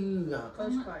 Coast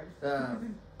Guard.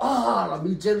 la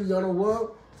military on the world.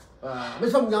 Mấy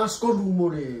phong nhà Kolu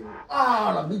more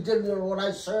la military on what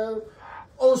I serve.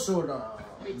 Also the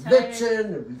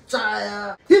veteran,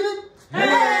 retire. Hit it!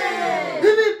 Hey!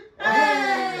 Hit it!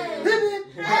 Hey! Hit it!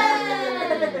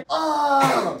 Hey!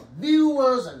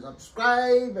 Viewers and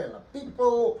subscribe and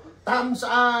people thumbs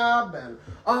up and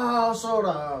also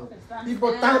the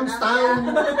people thumbs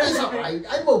down. It's alright.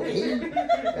 I'm okay.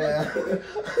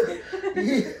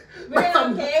 We're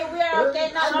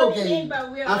okay. Not I'm only okay. me, but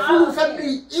we're Our all full okay.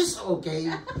 family is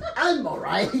okay. I'm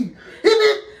alright. Hit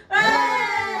it!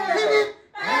 Hey! Hit it!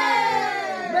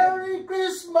 Hey! Merry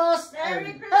Christmas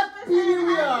Merry and Christmas Happy New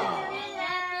Year! Happy New Year!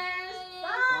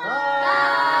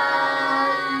 Bye.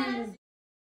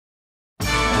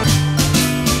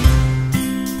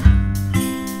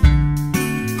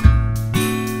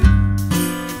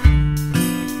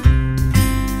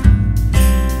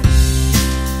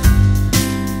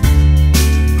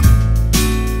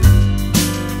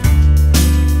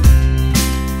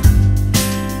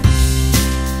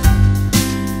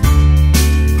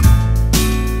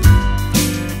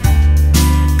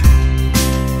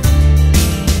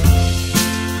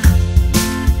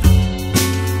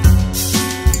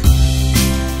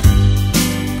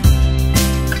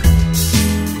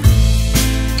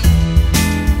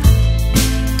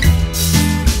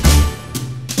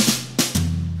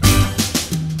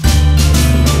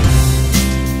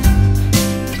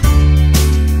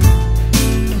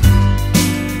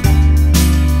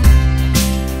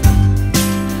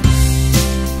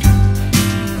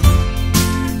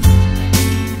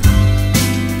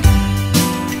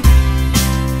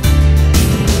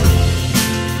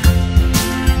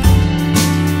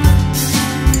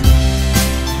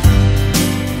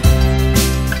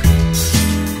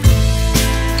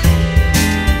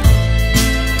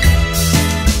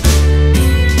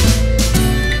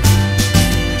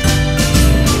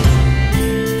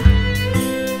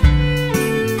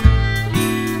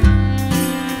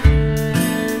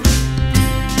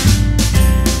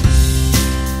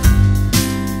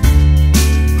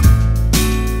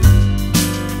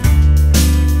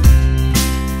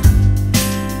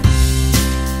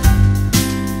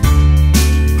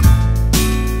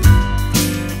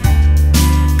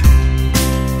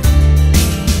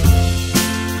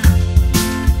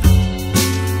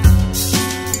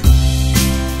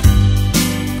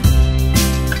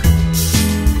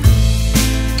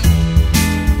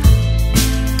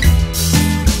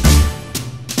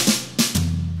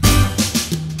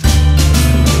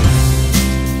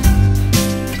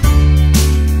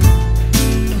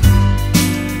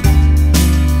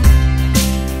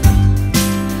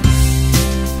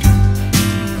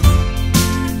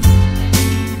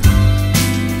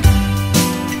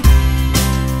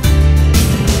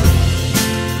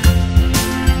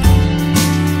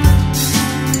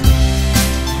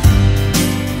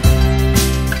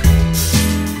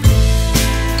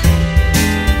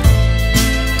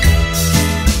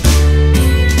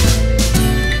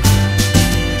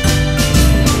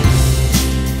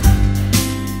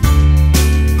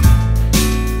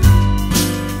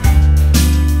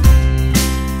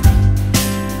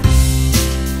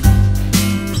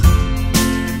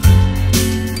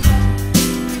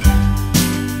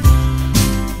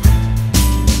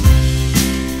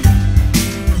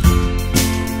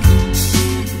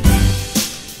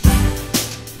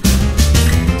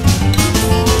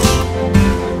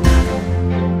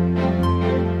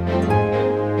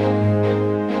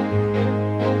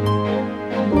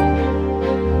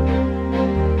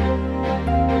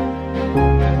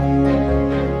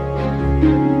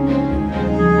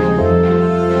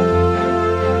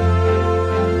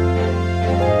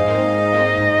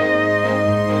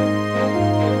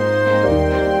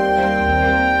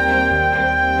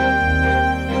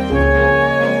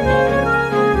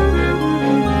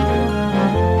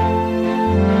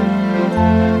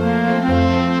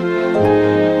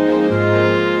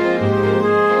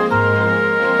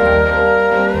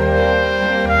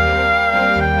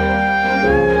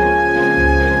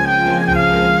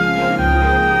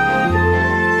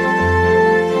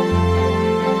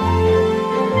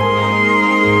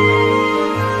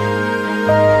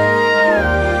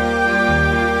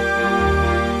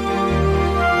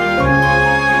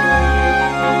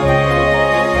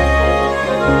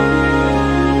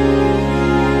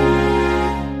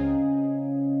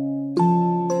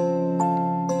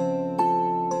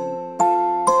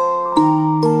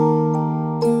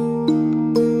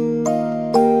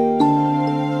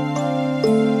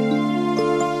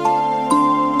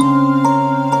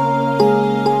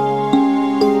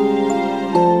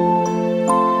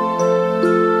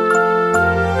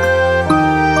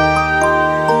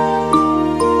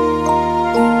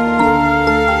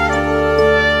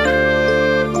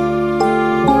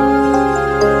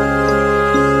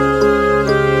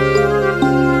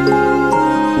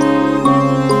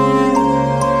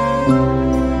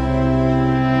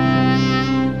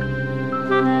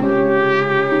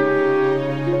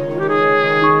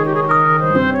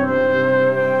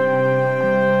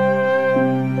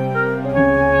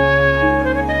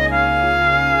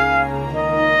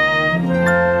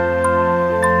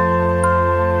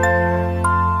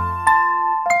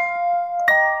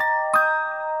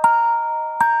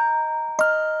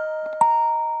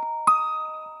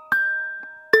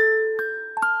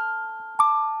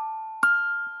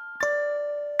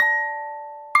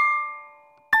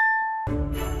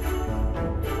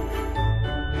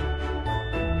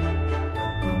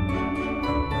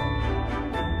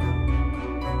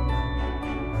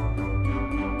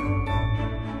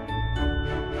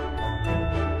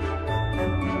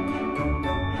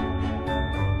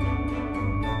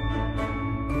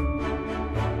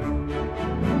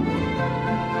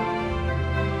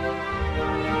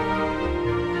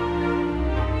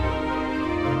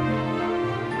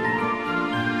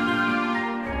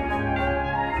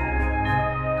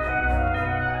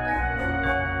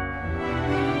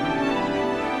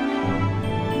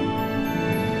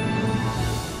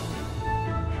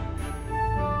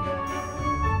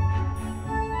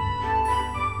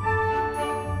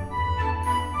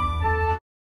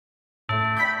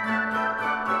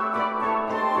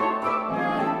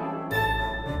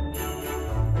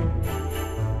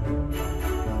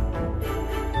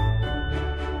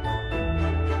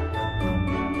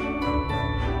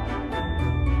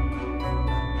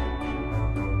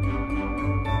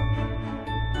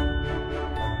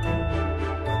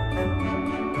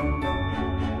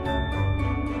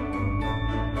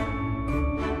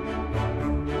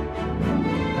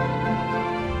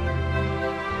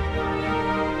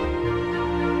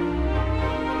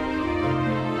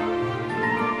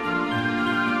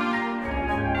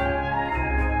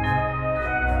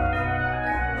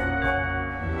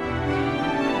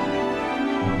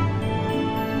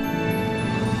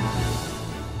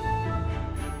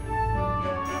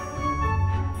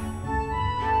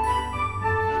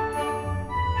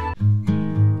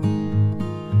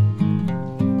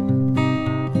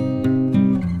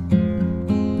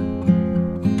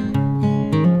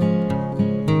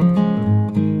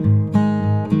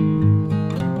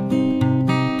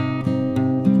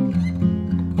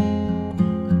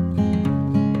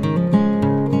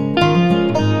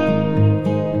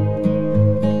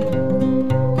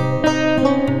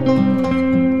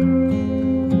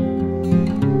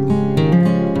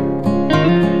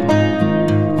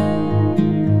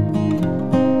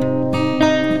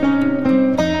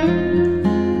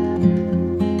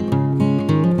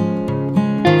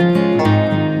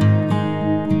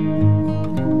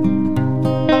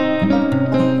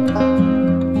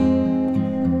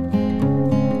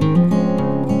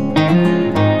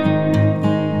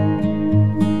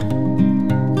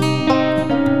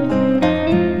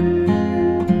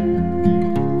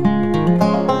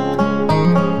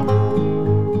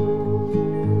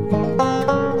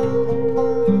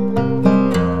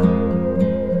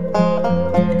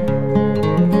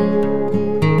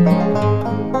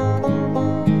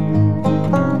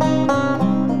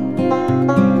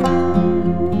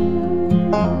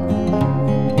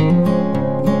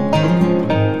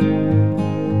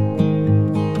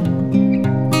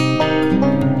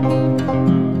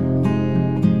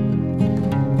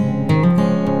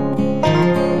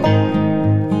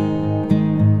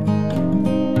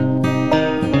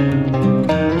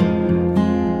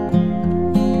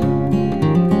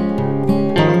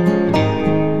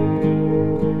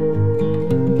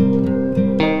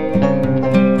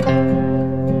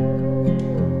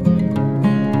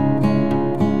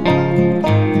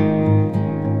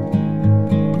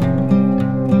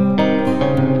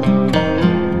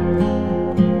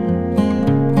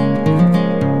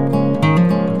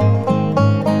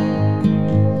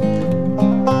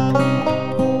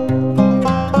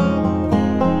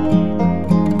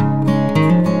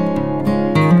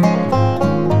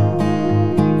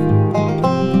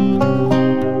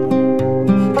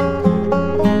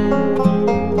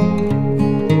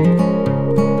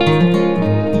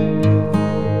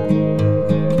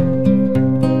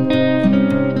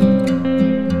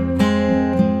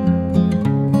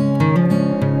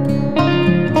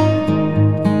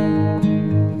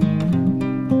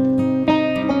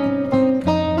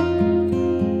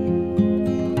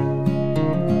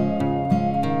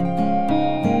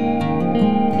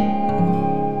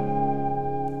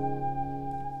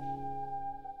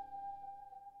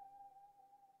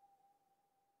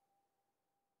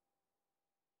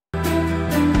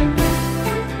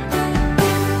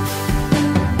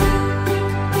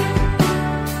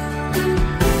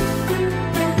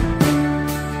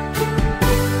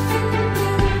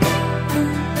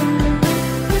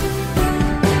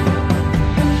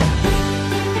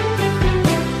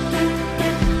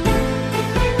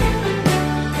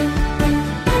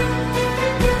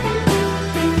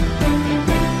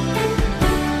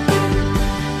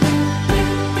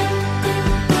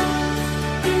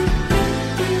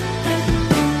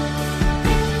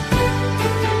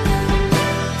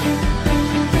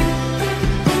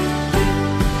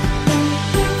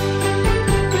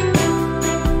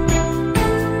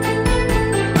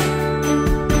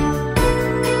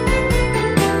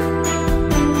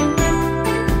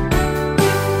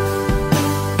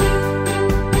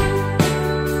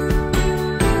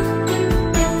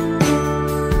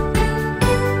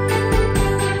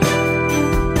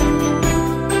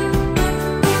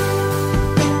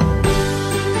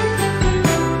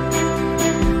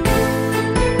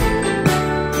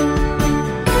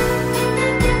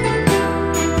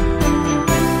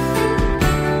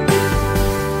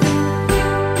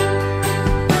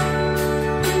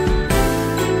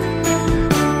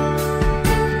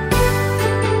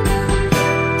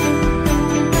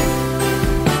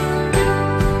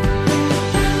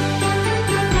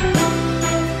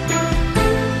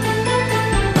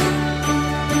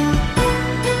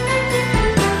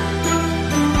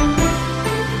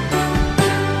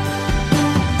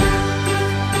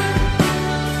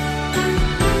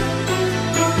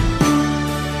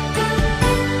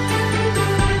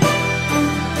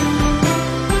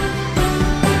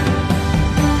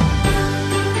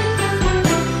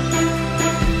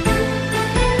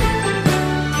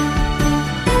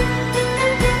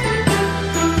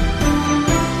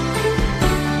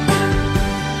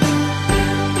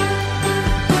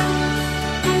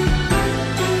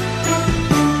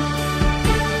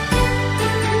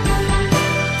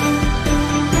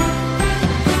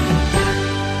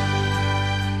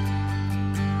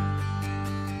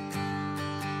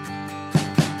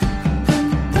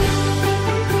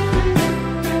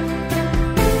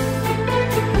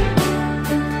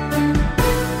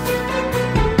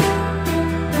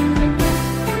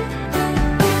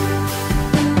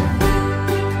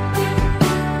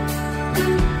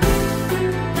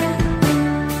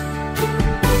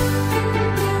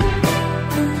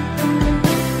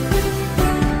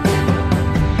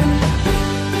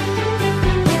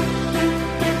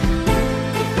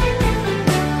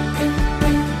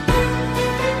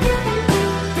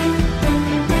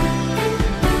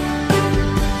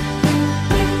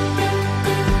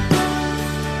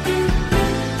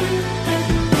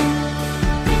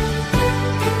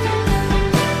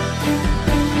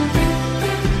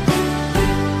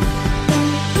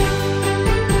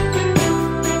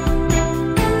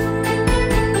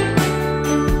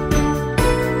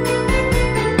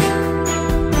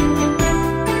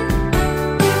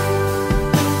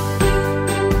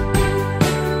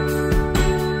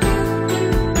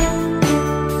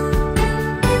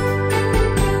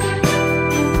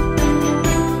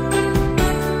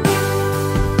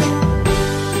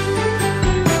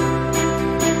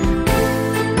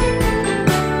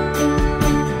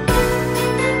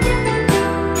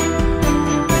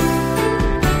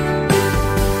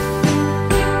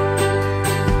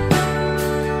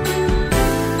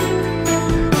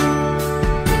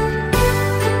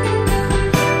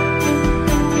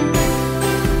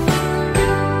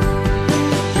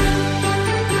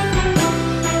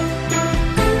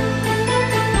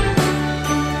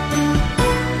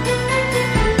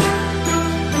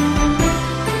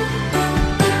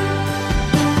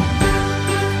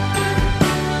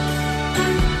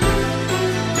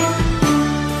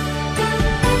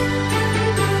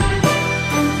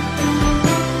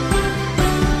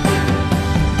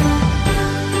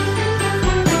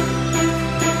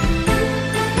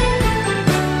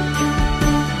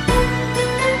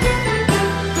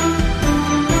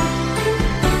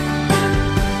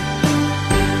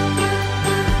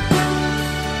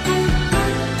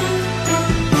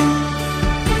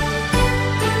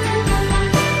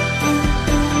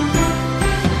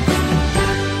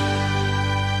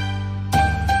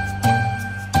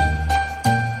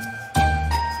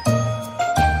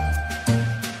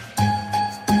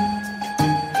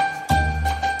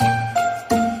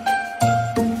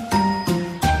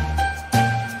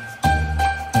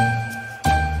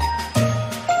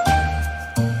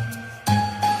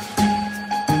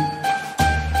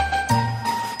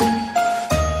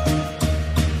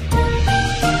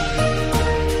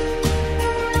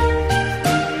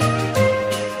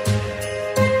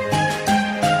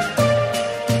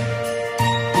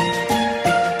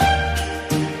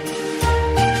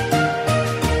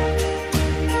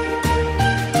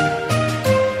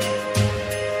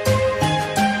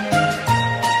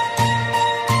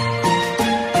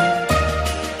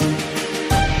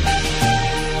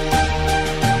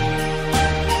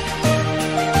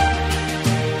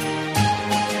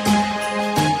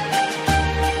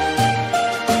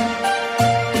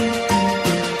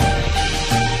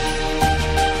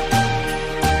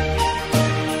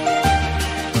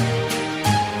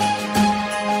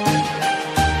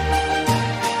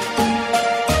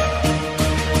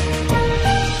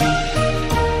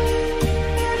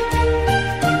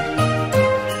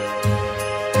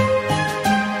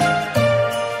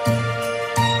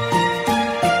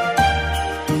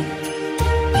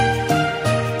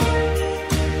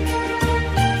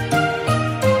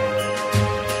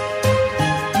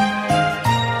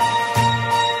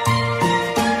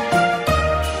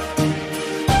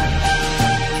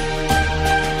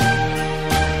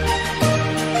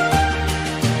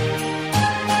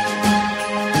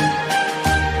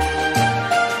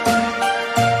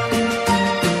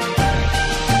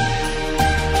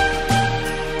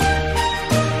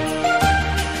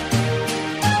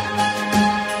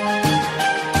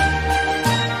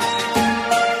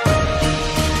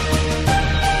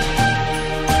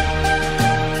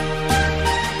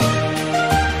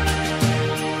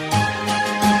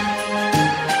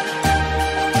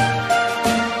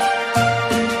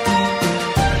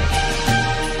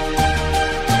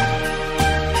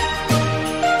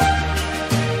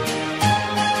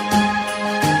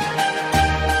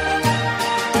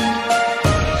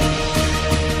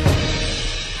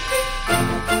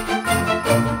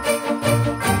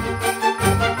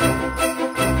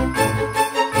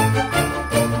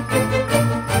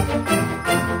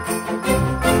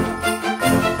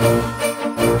 Bye.